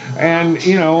there. And,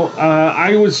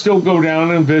 I would still go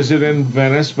down and visit in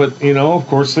Venice, but, of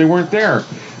course they weren't there.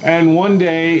 And one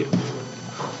day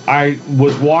I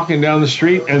was walking down the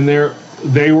street and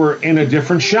they were in a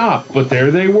different shop, but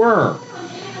there they were.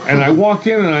 And I walked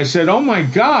in and I said, "Oh my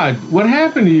God, what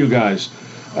happened to you guys?"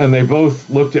 And they both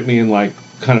looked at me and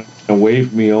kind of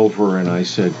waved me over, and I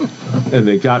said, and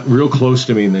they got real close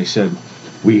to me and they said,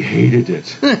 "We hated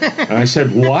it." And I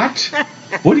said, "What?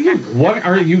 What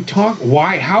are you talking?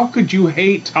 Why? How could you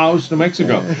hate Taos, New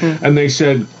Mexico?" And they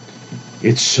said,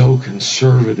 "It's so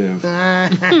conservative.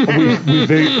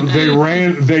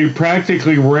 They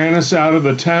practically ran us out of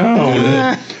the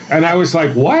town." And I was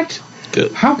like, "What?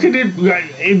 Good. How could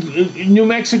New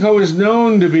Mexico is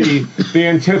known to be the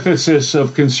antithesis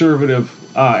of conservative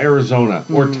Arizona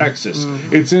or Texas.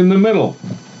 It's in the middle."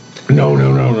 No,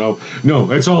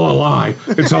 it's all a lie.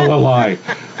 It's all a lie.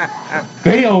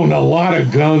 They own a lot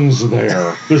of guns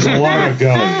there. There's a lot of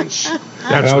guns.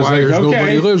 That's why there's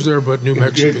nobody lives there but New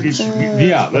Mexicans.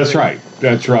 Yeah, that's right.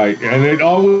 That's right. And it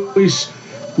always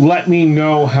let me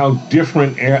know how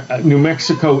different New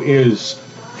Mexico is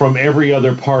from every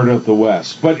other part of the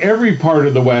West. But every part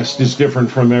of the West is different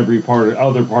from every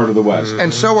other part of the West.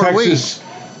 And so are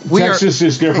Texas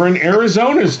is different.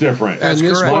 Arizona's different. And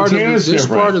this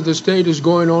part of the state is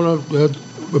going on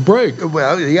a break.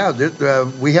 Well, yeah,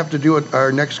 we have to do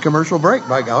our next commercial break,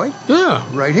 by golly. Yeah.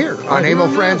 Right here on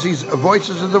Emil Franzi's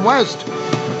Voices of the West.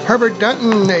 Herbert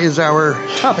Dunton is our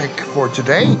topic for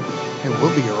today. and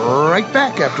we'll be right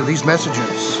back after these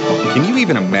messages. Can you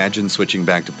even imagine switching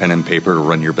back to pen and paper to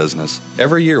run your business?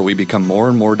 Every year we become more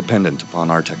and more dependent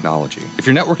upon our technology. If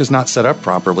your network is not set up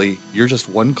properly, you're just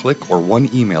one click or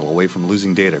one email away from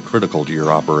losing data critical to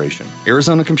your operation.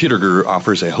 Arizona Computer Guru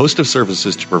offers a host of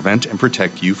services to prevent and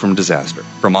protect you from disaster.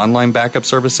 From online backup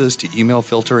services to email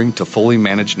filtering to fully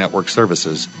managed network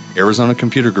services, Arizona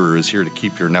Computer Guru is here to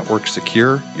keep your network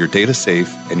secure, your data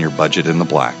safe, and your budget in the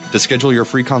black. To schedule your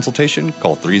free consultation,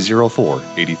 call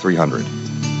 304-8300.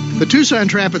 The Tucson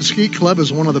Trap and Skeet Club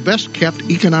is one of the best-kept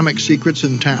economic secrets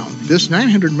in town. This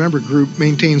 900-member group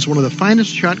maintains one of the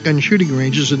finest shotgun shooting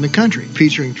ranges in the country,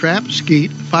 featuring trap,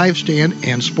 skeet, five-stand,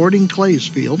 and sporting clays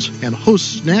fields, and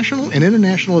hosts national and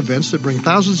international events that bring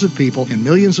thousands of people and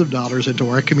millions of dollars into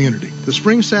our community. The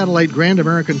Spring Satellite Grand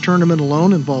American Tournament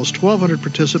alone involves 1,200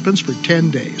 participants for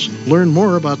 10 days. Learn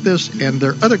more about this and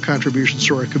their other contributions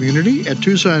to our community at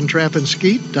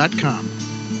TucsonTrapandSkeet.com.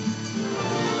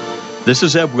 This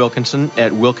is Eb Wilkinson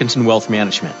at Wilkinson Wealth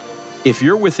Management. If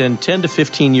you're within 10 to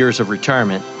 15 years of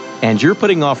retirement and you're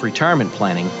putting off retirement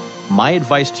planning, my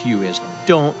advice to you is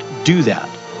don't do that.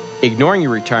 Ignoring your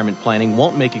retirement planning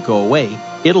won't make it go away.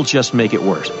 It'll just make it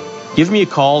worse. Give me a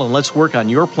call and let's work on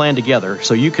your plan together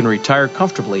so you can retire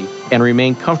comfortably and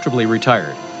remain comfortably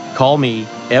retired. Call me,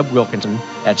 Eb Wilkinson,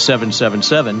 at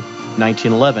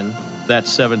 777-1911. That's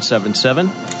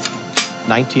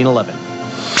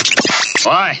 777-1911.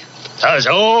 Why? Those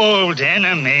old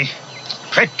enemy,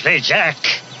 Prickly Jack,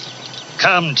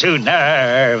 come to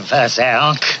nerve us,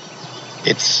 Elk.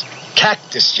 It's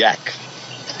Cactus Jack.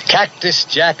 Cactus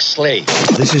Jack Slade.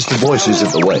 This is the Voices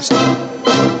of the West.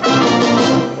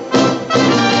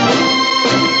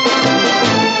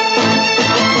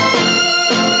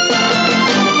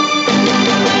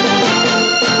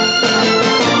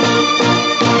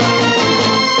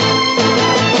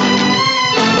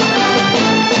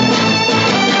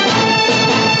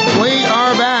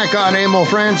 On Emil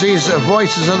Francie's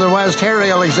Voices of the West, Harry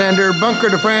Alexander, Bunker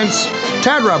de France,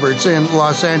 Tad Roberts in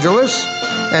Los Angeles,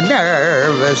 and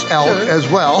Nervous Elk as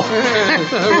well.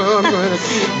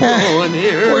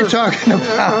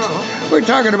 We're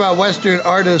talking about Western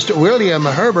artist William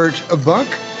Herbert Buck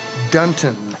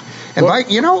Dunton. And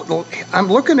I'm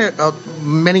looking at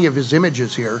many of his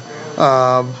images here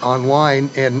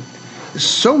online, and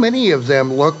so many of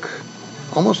them look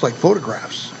almost like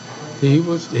photographs. He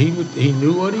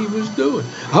knew what he was doing.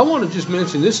 I want to just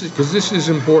mention this because this is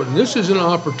important. This is an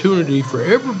opportunity for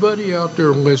everybody out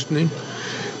there listening.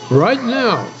 Right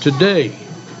now, today,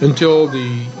 until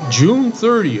the June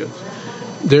 30th,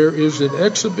 there is an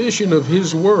exhibition of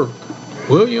his work.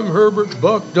 William Herbert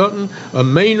Buck Dunton, a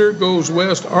Maynard Goes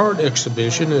West art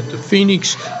exhibition at the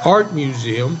Phoenix Art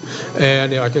Museum.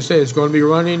 And like I say, it's going to be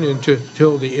running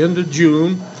until the end of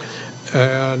June.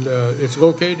 And it's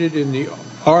located in the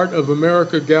Art of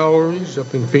America Galleries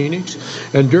up in Phoenix.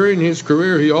 And during his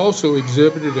career, he also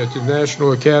exhibited at the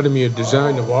National Academy of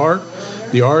Design of Art,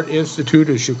 the Art Institute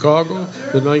of Chicago,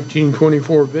 the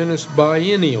 1924 Venice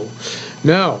Biennial.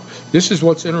 Now, this is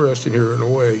what's interesting here in a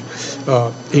way.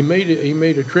 He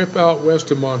made a trip out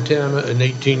west of Montana in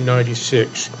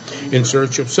 1896 in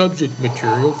search of subject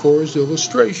material for his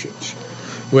illustrations.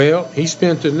 Well, he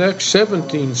spent the next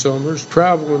 17 summers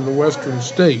traveling the western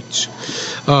states.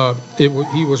 He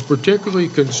was particularly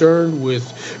concerned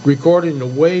with recording the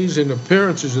ways and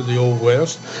appearances of the Old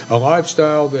West, a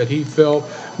lifestyle that he felt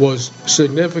was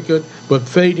significant but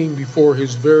fading before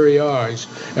his very eyes.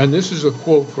 And this is a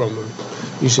quote from him.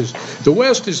 He says, "The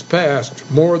West is past,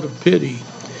 more the pity.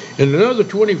 In another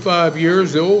 25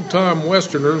 years, the old-time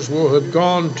Westerners will have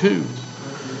gone too.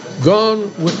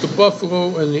 Gone with the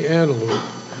buffalo and the antelope.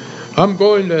 I'm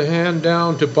going to hand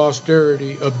down to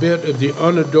posterity a bit of the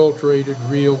unadulterated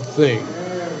real thing."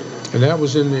 And that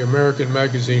was in the American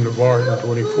Magazine of Art in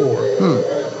 24.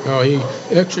 Now, he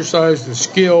exercised the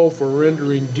skill for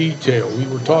rendering detail we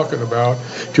were talking about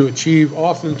to achieve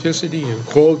authenticity in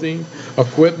clothing,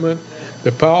 equipment,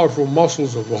 the powerful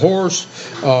muscles of the horse,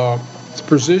 the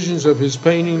precisions of his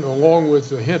painting, along with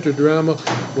the hint of drama,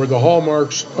 were the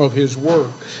hallmarks of his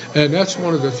work. And that's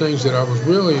one of the things that I was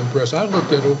really impressed. I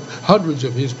looked at hundreds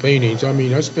of his paintings. I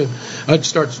mean, I'd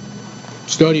start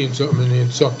studying something and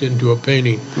then sucked into a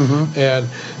painting. And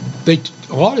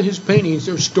a lot of his paintings,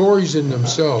 they're stories in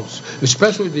themselves,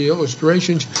 especially the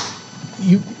illustrations.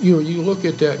 You look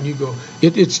at that and you go,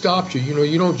 it stops you.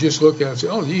 You don't just look at it and say,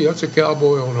 oh, yeah, that's a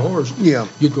cowboy on a horse. Yeah.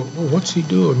 You go, oh, what's he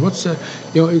doing? What's that?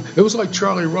 It was like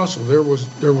Charlie Russell. There was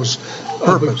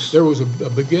purpose. There was a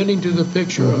beginning to the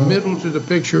picture, a middle to the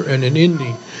picture, and an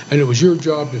ending, and it was your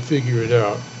job to figure it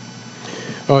out.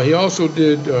 He also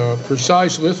did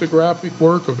precise lithographic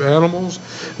work of animals,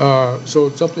 so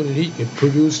it's something that he could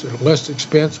produce at less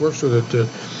expense work so that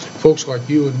folks like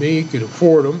you and me could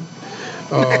afford them.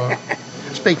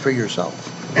 Speak for yourself.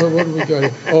 What do we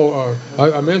got here?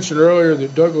 I mentioned earlier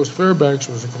that Douglas Fairbanks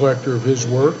was a collector of his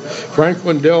work.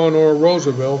 Franklin Delano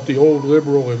Roosevelt, the old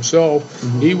liberal himself,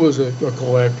 he was a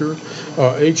collector.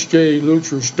 H.J.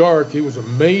 Luther Stark, he was a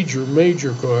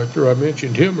major collector. I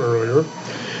mentioned him earlier.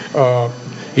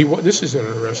 This is an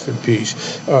interesting piece.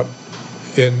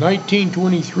 In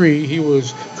 1923, he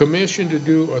was commissioned to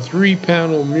do a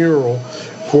 3-panel mural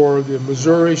for the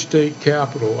Missouri State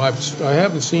Capitol. I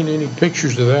haven't seen any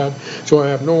pictures of that, so I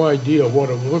have no idea what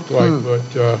it looked like. But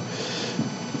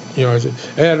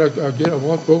and again, I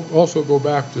want to also go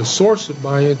back to the source of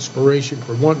my inspiration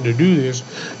for wanting to do this.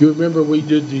 You remember we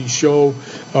did the show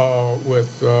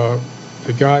with the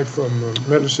guy from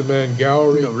Medicine Man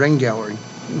Gallery, Rain Gallery.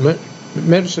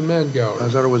 Medicine Man Gallery. I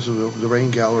thought it was the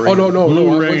Rain Gallery. Oh, no.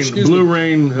 Blue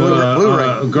Rain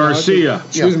Garcia.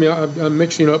 Excuse me, I'm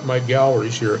mixing up my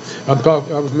galleries here. I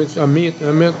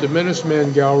meant the Menace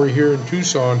Man Gallery here in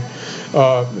Tucson.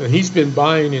 He's been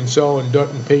buying and selling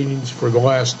Dunton paintings for the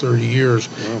last 30 years.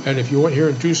 Wow. And if you want here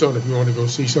in Tucson, if you want to go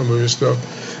see some of his stuff,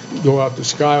 go out to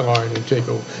Skyline and take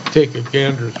a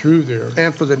gander through there.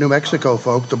 And for the New Mexico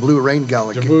folk, the Blue Rain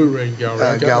Gallery. The Blue Rain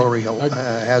Gallery. Gallery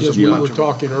has yes, a we bunch were of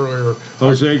talking earlier.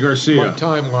 Jose Garcia. My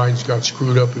timelines got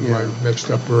screwed up in my mixed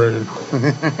up already.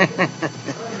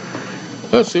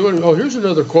 Let's see. Here's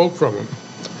another quote from him.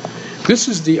 This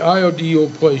is the ideal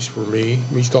place for me,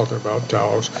 he's talking about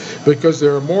Taos, because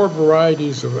there are more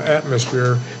varieties of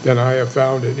atmosphere than I have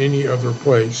found at any other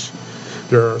place.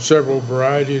 There are several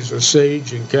varieties of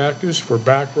sage and cactus for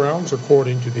backgrounds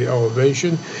according to the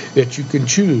elevation that you can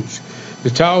choose.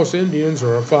 The Taos Indians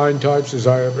are as fine types as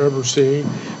I have ever seen,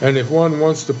 and if one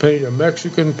wants to paint a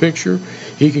Mexican picture,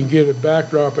 he can get a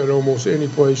backdrop at almost any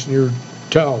place near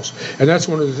Taos. And that's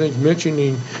one of the things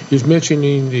he's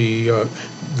mentioning the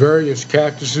various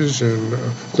cactuses and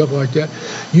stuff like that.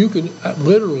 You can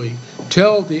literally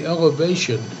tell the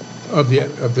elevation of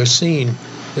the scene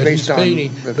that he's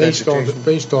painting based on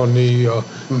the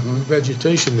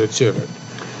vegetation that's in it.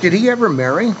 Did he ever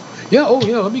marry? Yeah. Oh,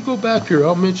 yeah. Let me go back here.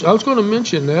 I was going to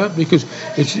mention that because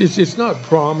it's not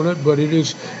prominent, but it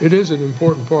is an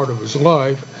important part of his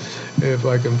life. If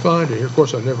I can find it. Of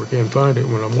course, I never can find it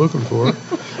when I'm looking for it.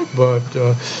 But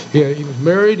he was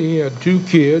married. He had 2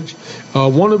 kids.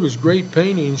 One of his great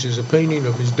paintings is a painting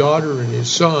of his daughter and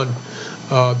his son.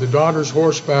 The daughter's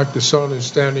horseback. The son is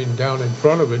standing down in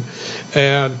front of it,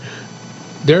 and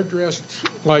they're dressed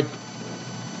like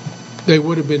they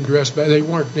would have been dressed back. They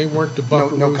weren't the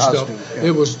buckaroo stuff. Yeah.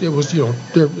 It was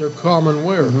their common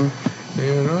wear.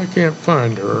 And I can't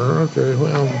find her. Okay,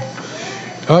 well.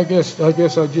 I guess I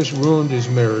just ruined his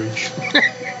marriage.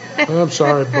 I'm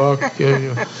sorry, Buck.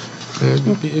 It'd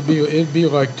be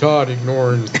like Todd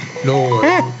ignoring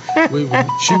Noah.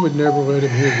 She would never let him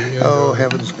hear the end. Oh,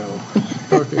 heavens no.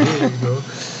 Okay, here we go.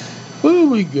 What do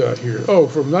we got here? Oh,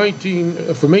 from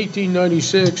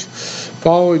 1896,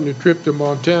 following the trip to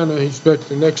Montana, he spent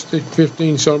the next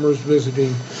 15 summers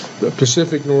visiting the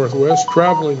Pacific Northwest,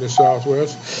 traveling the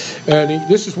Southwest, and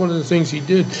this is one of the things he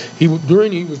did.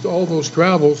 During all those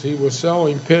travels, he was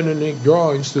selling pen and ink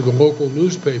drawings to the local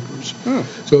newspapers.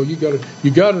 So you got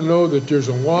to know that there's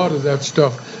a lot of that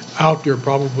stuff out there,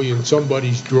 probably in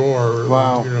somebody's drawer.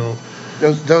 Wow.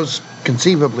 Those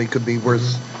conceivably could be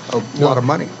worth a lot of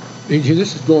money.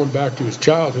 This is going back to his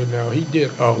childhood now. He did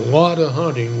a lot of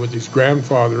hunting with his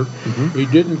grandfather. He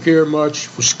didn't care much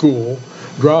for school,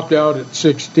 dropped out at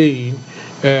 16,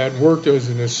 and worked as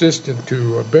an assistant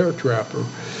to a bear trapper.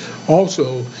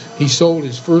 Also, he sold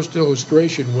his first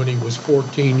illustration when he was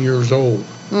 14 years old.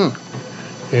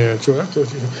 And so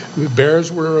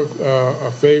bears were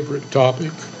a favorite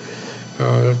topic.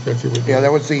 That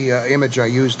was the image I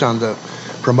used on the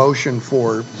promotion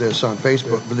for this on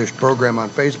Facebook. This program on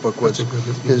Facebook was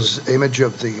his image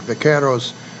of the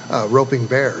vaqueros roping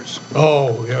bears.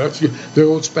 Oh, yeah, that's the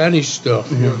old Spanish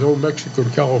stuff, the old Mexican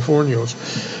Californios.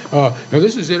 Now,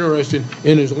 this is interesting.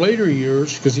 In his later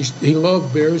years, because he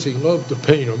loved bears, he loved to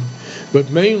paint them,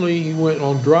 but mainly he went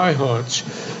on dry hunts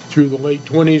through the late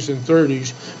 20s and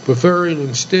 30s, preferring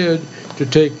instead to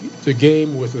take the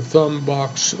game with a thumb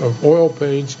box of oil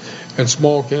paints and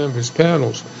small canvas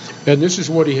panels. And this is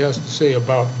what he has to say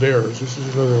about bears. This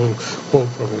is another little quote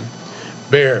from him.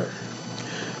 Bear.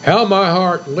 How my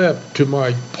heart leapt to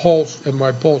my pulse, and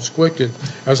my pulse quickened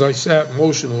as I sat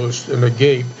motionless and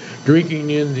agape,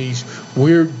 drinking in these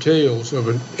weird tales of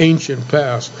an ancient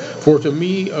past. For to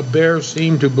me, a bear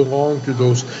seemed to belong to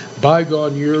those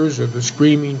bygone years of the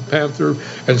screaming panther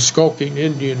and skulking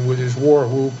Indian with his war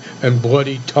whoop and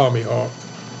bloody tomahawk.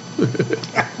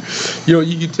 You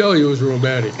can tell he was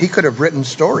romantic. He could have written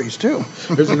stories, too.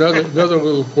 There's another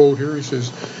little quote here. He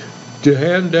says, to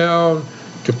hand down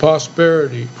to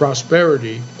posterity.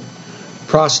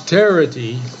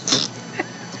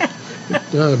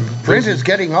 Print is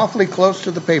getting awfully close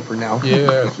to the paper now.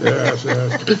 Yes.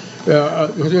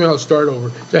 I'll start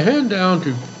over. To hand down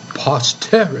to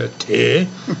posterity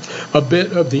a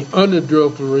bit of the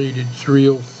unadulterated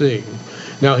real thing.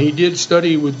 Now, he did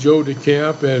study with Joe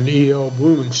DeCamp and E.L.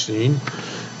 Blumenstein.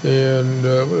 And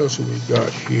what else have we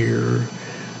got here?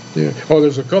 Yeah. Oh,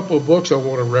 there's a couple of books I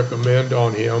want to recommend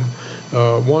on him.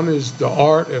 One is The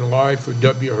Art and Life of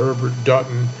W. Herbert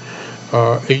Dunton,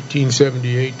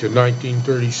 1878 to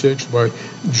 1936 by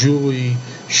Julie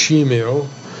Schimmel,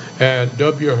 and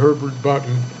W. Herbert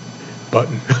Button.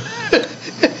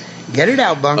 Get it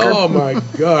out, Bunker. Oh, my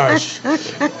gosh.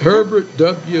 Herbert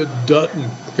W.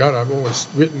 Dunton. God, I've almost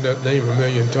written that name a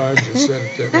million times and said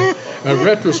it that way. A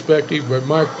retrospective by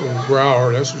Michael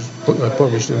Grauer. This was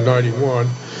published in 91.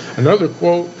 Another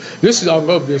quote. I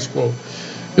love this quote.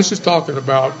 This is talking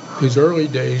about his early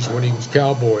days when he was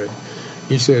cowboying.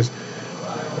 He says,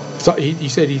 he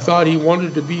said he thought he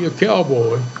wanted to be a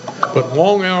cowboy, but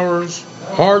long hours,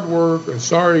 hard work, and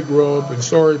sorry grub, and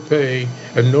sorry pay,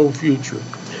 and no future.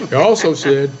 He also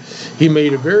said he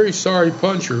made a very sorry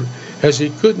puncher as he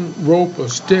couldn't rope a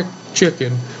stick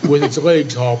chicken with its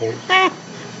legs hobbled.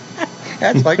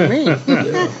 That's like me.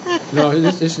 Yeah. No,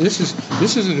 this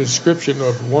is a description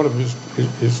of one of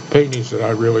his paintings that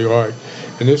I really like,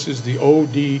 and this is the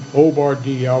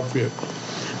O-Bar-D outfit.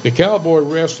 The cowboy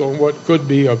rests on what could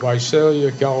be a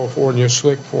Visalia, California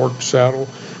slick fork saddle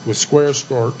with square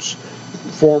skirts,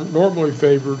 normally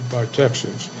favored by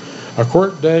Texans. A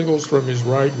quirt dangles from his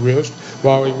right wrist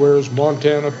while he wears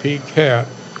Montana peak hat,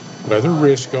 leather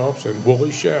wrist cuffs, and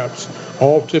woolly chaps,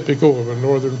 all typical of a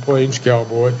Northern Plains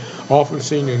cowboy, often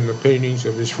seen in the paintings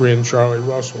of his friend Charlie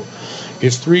Russell.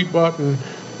 His 3-button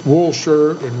wool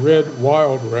shirt and red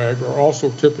wild rag are also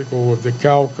typical of the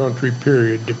cow country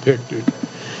period depicted.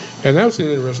 And that's an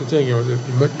interesting thing. He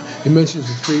mentions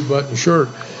the 3-button shirt.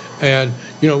 And,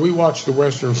 we watch the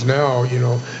Westerns now,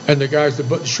 and the guys,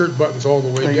 the shirt buttons all the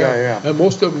way down. Yeah. And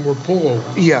most of them were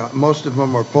pullovers. Yeah, most of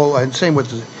them were pullovers. And same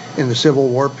with in the Civil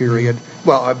War period.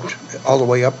 Well, all the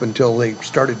way up until they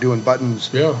started doing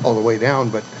buttons all the way down.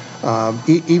 But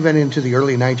even into the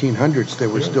early 1900s, there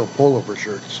were still pullover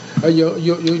shirts. If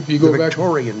you go the back,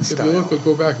 Victorian style. If you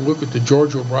go back and look at the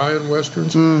George O'Brien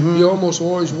Westerns, he almost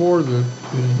always wore the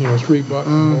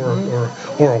 3-button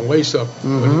or a lace-up.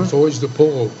 But it was always the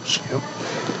pullovers. Yep.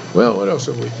 Well, what else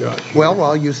have we got here? Well,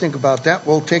 while you think about that,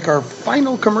 we'll take our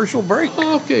final commercial break.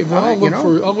 Okay, well,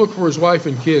 I'll look for his wife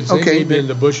and kids. They may be in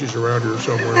the bushes around here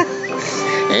somewhere.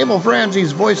 Abel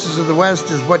Franzi's Voices of the West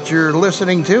is what you're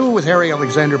listening to with Harry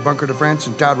Alexander Bunker DeFrance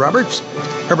and Todd Roberts.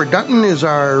 Herbert Dunton is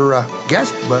our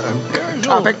guest, but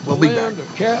topic will be back. Land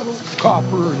of cattle,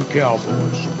 copper, and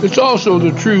cowboys. It's also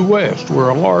the true West, where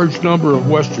a large number of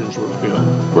Westerns were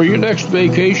filmed. For your next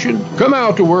vacation, come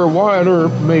out to where Wyatt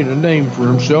Earp made a name for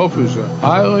himself as a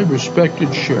highly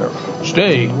respected sheriff.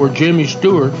 Stay where Jimmy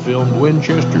Stewart filmed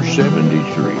Winchester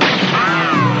 73.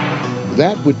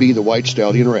 That would be the White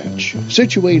Stallion Ranch.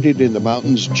 Situated in the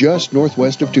mountains just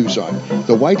northwest of Tucson,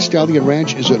 the White Stallion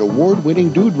Ranch is an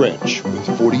award-winning dude ranch with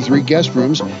 43 guest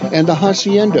rooms and a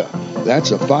hacienda.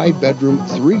 That's a 5-bedroom,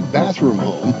 3-bathroom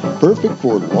home, perfect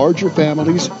for larger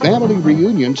families, family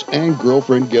reunions, and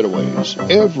girlfriend getaways.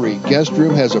 Every guest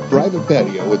room has a private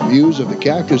patio with views of the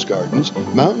cactus gardens,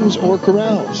 mountains, or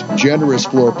corrals. Generous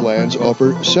floor plans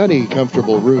offer sunny,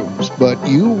 comfortable rooms, but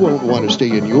you won't want to stay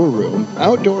in your room.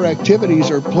 Outdoor activities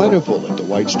are plentiful at the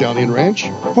White Stallion Ranch.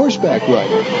 Horseback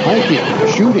riding, hiking,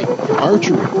 shooting,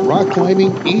 archery, rock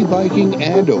climbing, e-biking,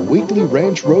 and a weekly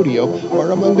ranch rodeo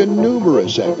are among the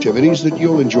numerous activities that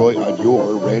you'll enjoy on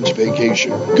your ranch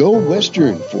vacation. Go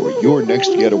Western for your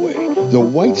next getaway. The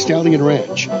White Stallion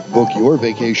Ranch. Book your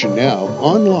vacation now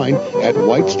online at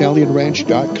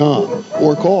whitestallionranch.com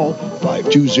or call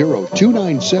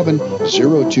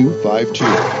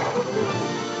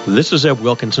 520-297-0252. This is Ed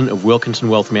Wilkinson of Wilkinson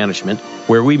Wealth Management,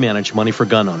 where we manage money for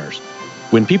gun owners.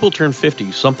 When people turn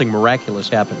 50, something miraculous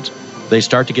happens. They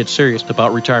start to get serious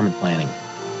about retirement planning.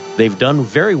 They've done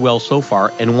very well so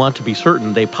far and want to be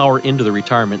certain they power into the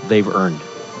retirement they've earned.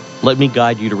 Let me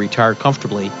guide you to retire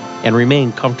comfortably and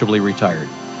remain comfortably retired.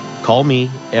 Call me,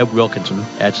 Ed Wilkinson,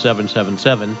 at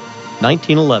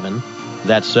 777-1911.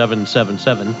 That's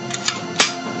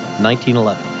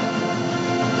 777-1911.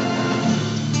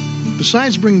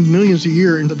 Besides bringing millions a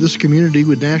year into this community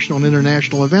with national and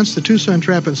international events, the Tucson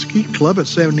Trap and Skeet Club at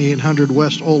 7800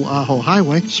 West Old Ajo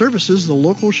Highway services the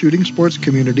local shooting sports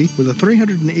community with a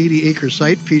 380-acre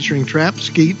site featuring trap,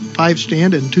 skeet,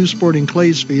 5-stand, and 2 sporting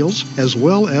clays fields, as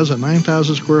well as a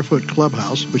 9,000-square-foot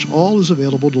clubhouse, which all is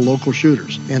available to local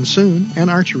shooters, and soon an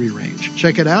archery range.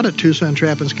 Check it out at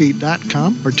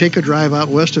TucsonTrapandSkeet.com or take a drive out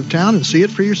west of town and see it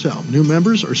for yourself. New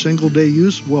members or single-day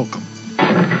use welcome.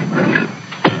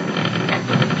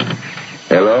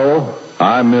 Hello,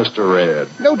 I'm Mr. Red.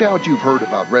 No doubt you've heard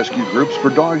about rescue groups for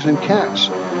dogs and cats.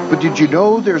 But did you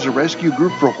know there's a rescue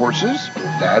group for horses?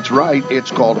 That's right, it's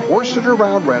called Horse It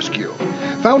Around Rescue.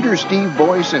 Founders Steve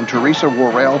Boyce and Teresa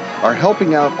Worrell are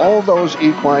helping out all those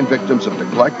equine victims of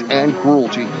neglect and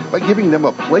cruelty by giving them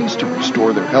a place to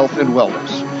restore their health and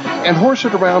wellness. And Horse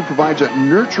It Around provides a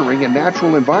nurturing and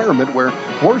natural environment where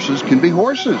horses can be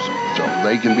horses, so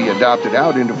they can be adopted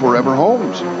out into forever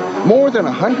homes. More than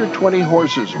 120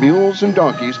 horses, mules, and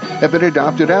donkeys have been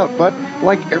adopted out, but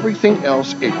like everything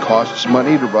else, it costs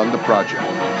money to run the project.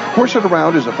 Horse It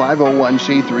Around is a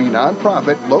 501c3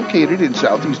 nonprofit located in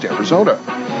southeast Arizona.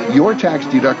 Your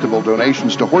tax-deductible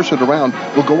donations to Horse It Around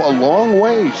will go a long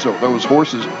way so those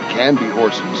horses can be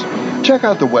horses. Check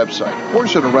out the website,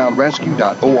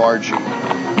 horseitaroundrescue.org.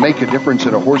 Make a difference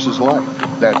in a horse's life.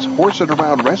 That's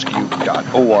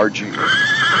horseitaroundrescue.org.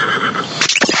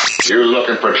 You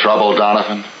looking for trouble,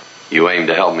 Donovan? You aim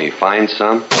to help me find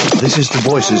some? This is the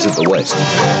Voices of the West.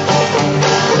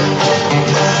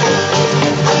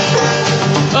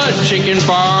 A chicken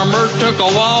farmer took a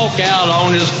walk out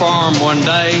on his farm one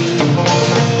day.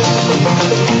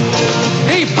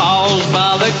 He paused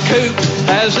by the coop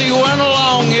as he went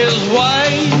along his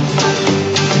way.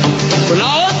 When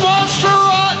all at once a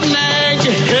rotten egg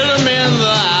hit him in the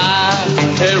eye.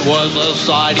 It was a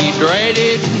sight he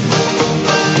dreaded.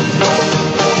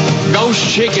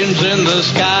 Ghost chickens in the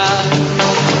sky.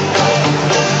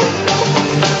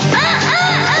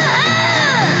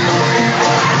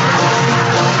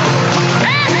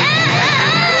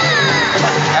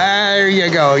 There you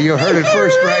go. You heard it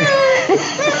first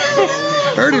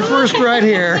right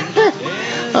here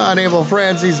on Abel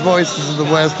Francie's Voices of the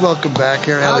West. Welcome back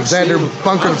here, Alexander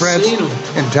Bunker France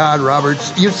and Todd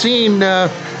Roberts. You've seen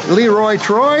Leroy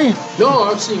Troy? No,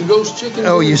 I've seen ghost chickens in the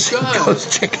sky. Oh, you've seen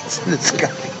ghost chickens in the sky.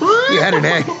 You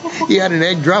had an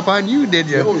egg drop on you, did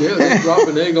you? Oh, yeah, they drop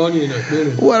an egg on you in a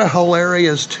minute. What a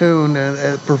hilarious tune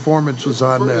performance was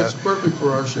on. It's perfect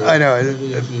for our show. I know.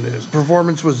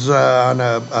 Performance was on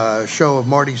a show of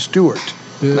Marty Stewart.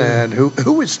 Yeah. And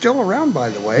who is still around, by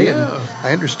the way. Yeah. And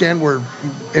I understand we're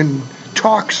in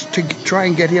talks to try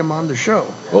and get him on the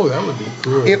show. Oh, that would be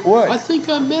cool. It would. I think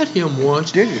I met him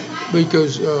once. Did you?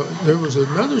 Because there was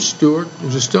another Stewart, who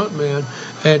was a stunt man,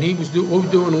 and he was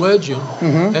doing Legend,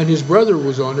 and his brother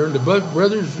was on there, and the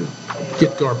brother's a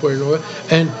guitar player and all that,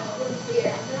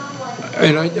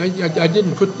 and I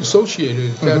didn't associate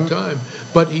it at that time,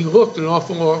 but he looked an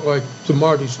awful lot like the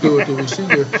Marty Stewart that we see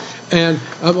there, and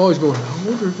I'm always going, I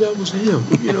wonder if that was him.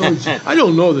 You know, I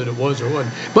don't know that it was or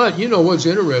wasn't, but you know what's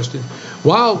interesting?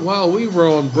 While we were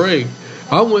on break,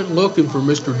 I went looking for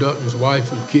Mr. Dunton's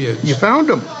wife and kids. You found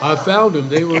them? I found them.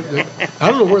 I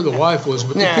don't know where the wife was,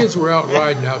 but the kids were out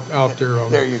riding out there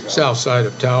on the south side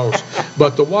of Taos.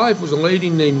 But the wife was a lady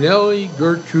named Nellie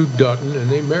Gertrude Dunton, and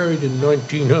they married in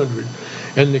 1900.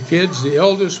 And the kids, the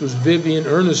eldest was Vivian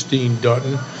Ernestine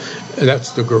Dunton.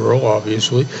 That's the girl,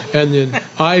 obviously. And then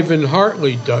Ivan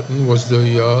Hartley Dunton was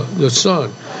the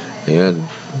son. And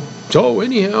so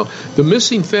anyhow, the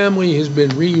missing family has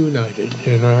been reunited,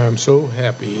 and I'm so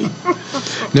happy.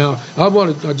 Now, I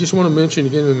just want to mention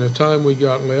again in the time we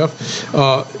got left,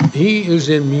 he is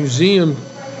in museum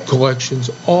collections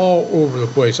all over the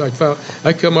place. I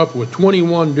come up with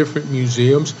 21 different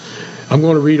museums. I'm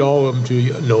going to read all of them to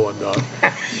you. No, I'm not.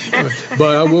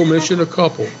 But I will mention a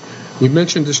couple. We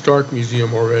mentioned the Stark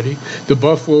Museum already, the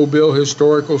Buffalo Bill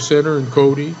Historical Center in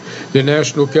Cody, the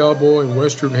National Cowboy and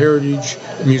Western Heritage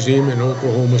Museum in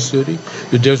Oklahoma City,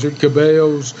 the Desert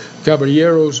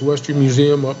Caballeros Western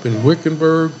Museum up in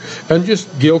Wickenburg, and just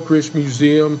Gilchrist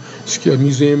Museum it's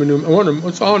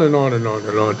on and on and on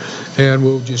and on. And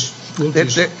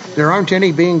there aren't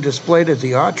any being displayed at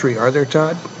the Autry, are there,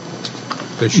 Todd?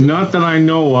 Not that I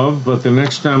know of, but the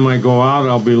next time I go out,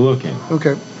 I'll be looking.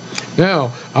 Okay.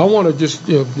 Now, I want to just,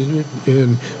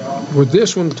 with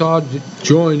this one, Todd,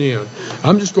 join in.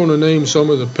 I'm just going to name some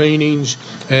of the paintings,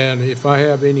 and if I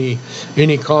have any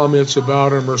comments about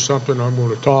them or something, I'm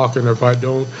going to talk, and if I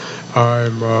don't,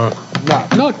 I'm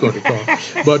not going to talk.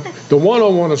 But the one I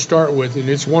want to start with, and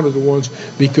it's one of the ones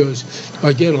because,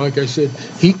 again, like I said,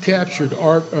 he captured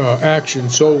art action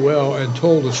so well and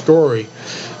told a story.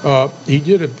 He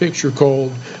did a picture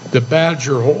called The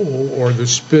Badger Hole or The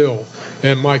Spill,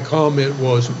 and my comment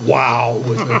was "Wow"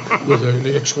 with an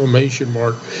exclamation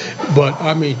mark. But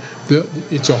I mean,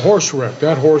 it's a horse wreck.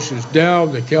 That horse is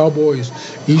down. The cowboy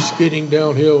he's skidding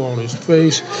downhill on his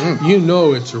face. You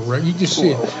know it's a wreck. You just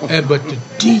see it. But the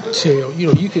detail,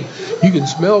 you can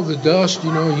smell the dust.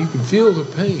 You can feel the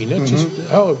pain. That's just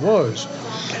how it was.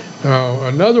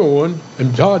 Another one,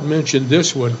 and Todd mentioned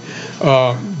this one,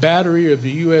 Battery of the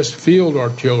U.S. Field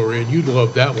Artillery, and you'd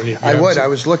love that one. I would. I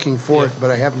was looking for it, but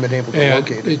I haven't been able to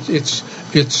locate it. It's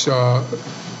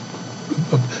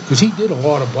because he did a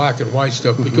lot of black and white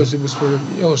stuff because it was for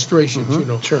illustrations,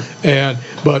 Sure.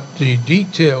 But the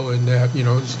detail in that,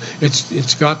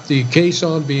 it's got the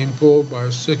caisson being pulled by a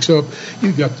 6-up.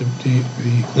 You got the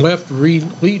left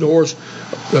lead horse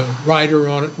rider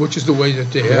on it, which is the way that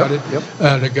they had it,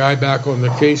 and the guy back on the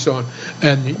caisson,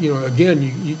 and again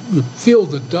you feel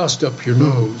the dust up your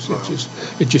nose.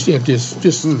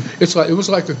 It's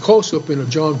like a close up in a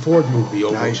John Ford movie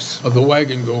almost of the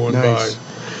wagon going by.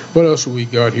 What else have we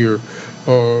got here?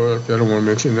 I don't want to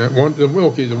mention that one. The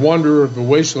Wanderer of the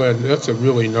Wasteland. That's a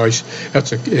really nice.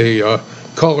 That's a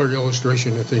colored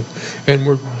illustration, I think.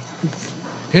 And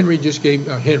Harry just gave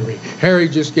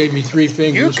me 3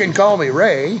 fingers. You can call me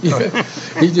Ray.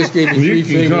 He just gave me 3 fingers.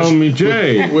 You can call me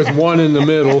Jay. With one in the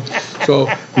middle. So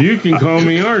you can call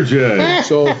me RJ.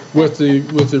 So with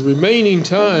the remaining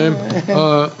time,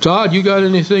 Todd, you got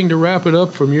anything to wrap it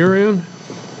up from your end?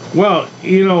 Well,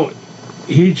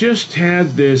 he just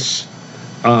had this.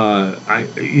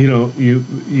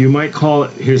 You might call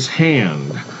it his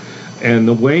hand, and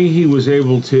the way he was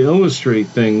able to illustrate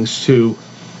things to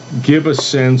give a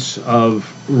sense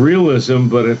of realism,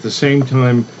 but at the same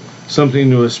time something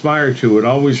to aspire to. It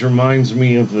always reminds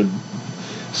me of the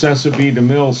Cecil B.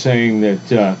 DeMille saying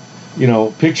that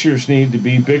pictures need to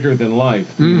be bigger than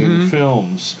life. In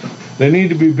films, they need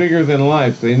to be bigger than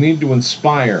life. They need to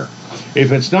inspire.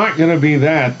 If it's not going to be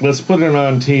that, let's put it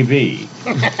on TV.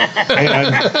 And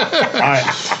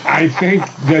I think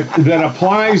that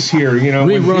applies here.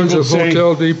 Reruns of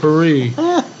Hotel de Paris.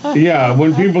 Yeah,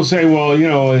 when people say, well,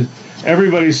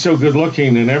 everybody's so good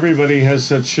looking and everybody has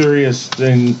such serious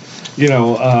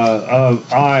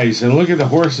eyes, and look at the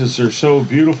horses, they're so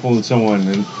beautiful and so on.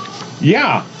 And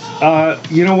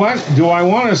you know what? Do I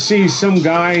want to see some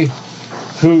guy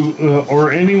who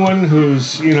or anyone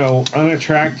who's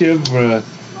unattractive or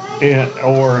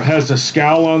has a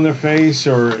scowl on their face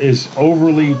or is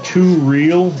overly too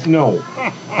real? No,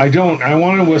 I don't. I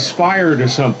want to aspire to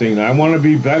something. I want to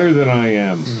be better than I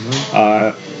am.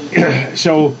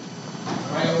 So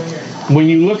when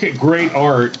you look at great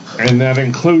art, and that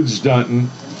includes Dunton,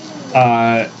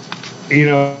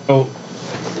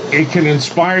 it can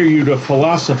inspire you to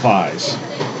philosophize.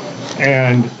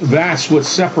 And that's what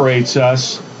separates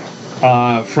us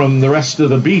from the rest of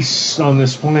the beasts on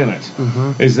this planet,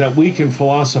 is that we can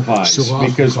philosophize.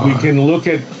 Because we can look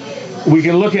at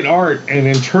art and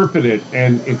interpret it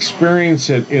and experience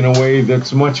it in a way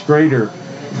that's much greater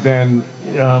than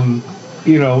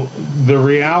the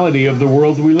reality of the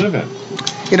world we live in.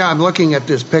 I'm looking at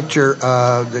this picture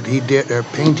that he did, a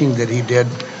painting that he did,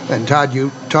 and Todd,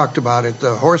 you talked about it,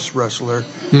 the horse wrestler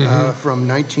from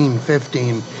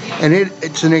 1915, and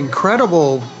it's an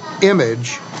incredible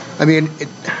image. I mean,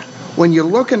 when you're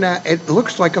looking at it,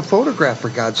 looks like a photograph, for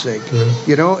God's sake.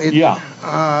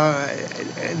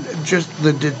 Just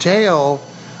the detail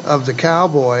of the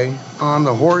cowboy on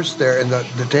the horse there, and the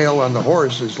detail on the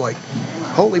horse is like,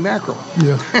 holy mackerel.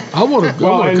 Yeah, I want to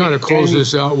kind of close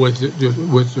this out with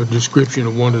a description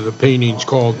of one of the paintings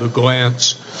called The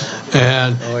Glance,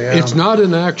 and it's not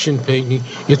an action painting.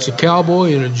 It's a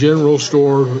cowboy in a general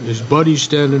store. His buddy's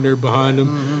standing there behind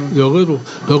him. The little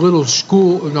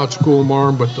not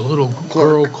schoolmarm, but the little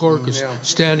girl clerk is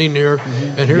standing there,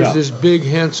 and here's this big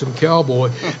handsome cowboy,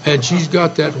 and she's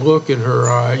got that look in her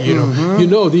eye.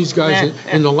 These guys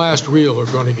in the last reel are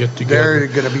going to get together. They're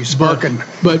going to be sparking.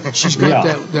 But she's got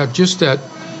that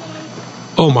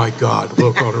oh my God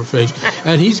look on her face,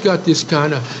 and he's got this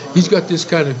kind of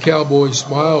cowboy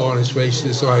smile on his face.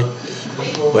 It's like,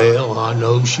 Well, I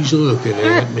know she's looking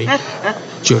at me.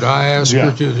 Should I ask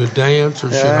her to the dance,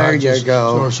 or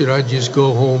should I just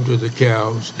go home to the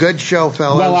cows? Good show,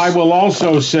 fellas. Well, I will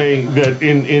also say that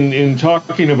in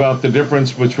talking about the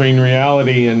difference between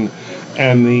reality and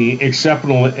the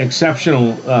exceptional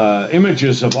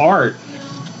images of art,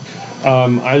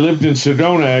 I lived in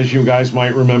Sedona, as you guys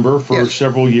might remember, for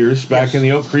several years back in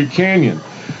the Oak Creek Canyon.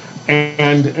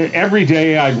 And every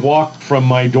day I'd walk from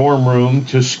my dorm room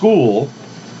to school.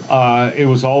 It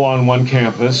was all on one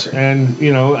campus. And,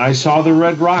 I saw the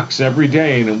red rocks every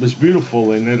day, and it was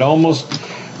beautiful. And it almost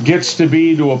gets to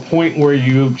be to a point where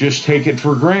you just take it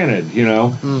for granted,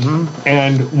 Mm-hmm.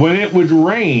 And when it would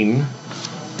rain,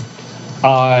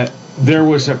 there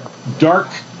was a dark,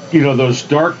 those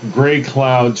dark gray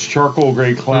clouds, charcoal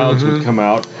gray clouds would come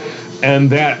out. And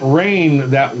that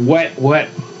rain, that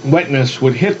wetness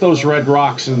would hit those red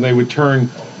rocks, and they would turn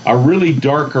a really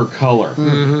darker color.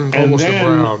 Mm-hmm. And almost then, a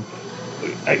brown.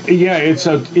 It's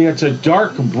a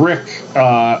dark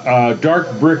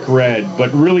brick red,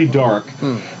 but really dark.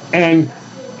 And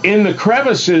in the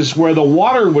crevices where the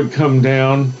water would come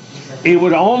down, it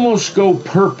would almost go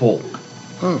purple.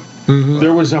 Mm-hmm.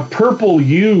 There was a purple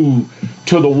hue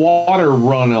to the water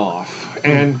runoff.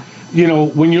 And,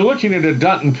 when you're looking at a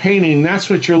Dunton painting, that's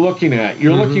what you're looking at.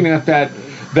 You're looking at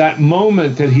that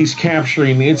moment that he's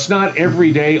capturing. It's not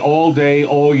every day, all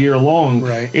year long.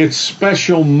 Right. It's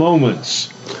special moments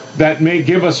that may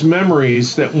give us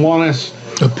memories that want us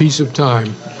a piece of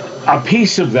time. A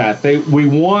piece of that. We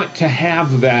want to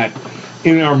have that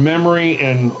in our memory,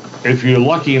 and if you're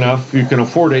lucky enough, you can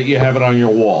afford it, you have it on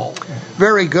your wall.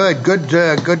 Very good.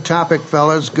 Good topic,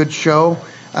 fellas. Good show.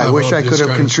 I wish I could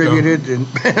have contributed and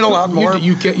a lot more.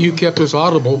 You kept us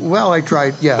audible. Well, I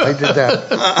tried. Yeah, I did that.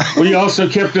 Well, you also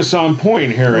kept us on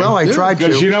point, Harry. Well, I tried to.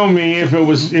 Because you know me, if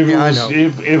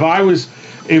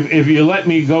you let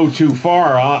me go too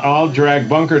far, I'll drag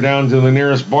Bunker down to the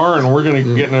nearest bar, and we're going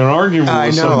to get in an argument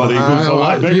with somebody who's a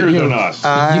lot bigger than us.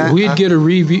 We'd get a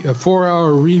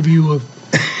 4-hour review of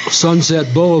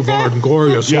Sunset Boulevard and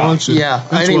Gloria Swanson. Yeah.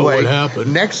 That's anyway, what would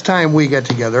happen. Next time we get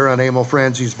together on Emil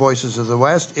Franzi's Voices of the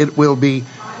West, it will be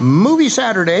Movie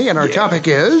Saturday, and our topic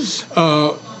is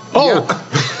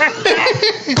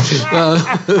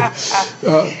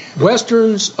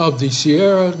Westerns of the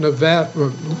Sierra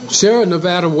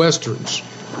Nevada Westerns.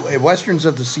 Westerns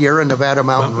of the Sierra Nevada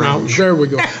Mountain Range. There we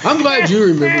go. I'm glad you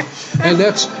remember. And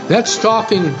that's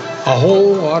talking a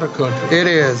whole lot of country. It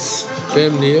is.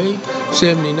 78,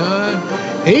 79,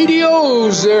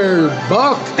 80s there,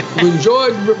 Buck. We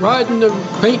enjoyed riding the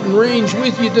painting range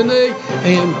with you today,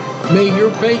 and may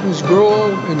your paintings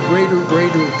grow in greater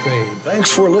fame. Thanks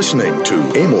for listening to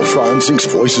Emil Franzi's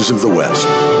Voices of the West.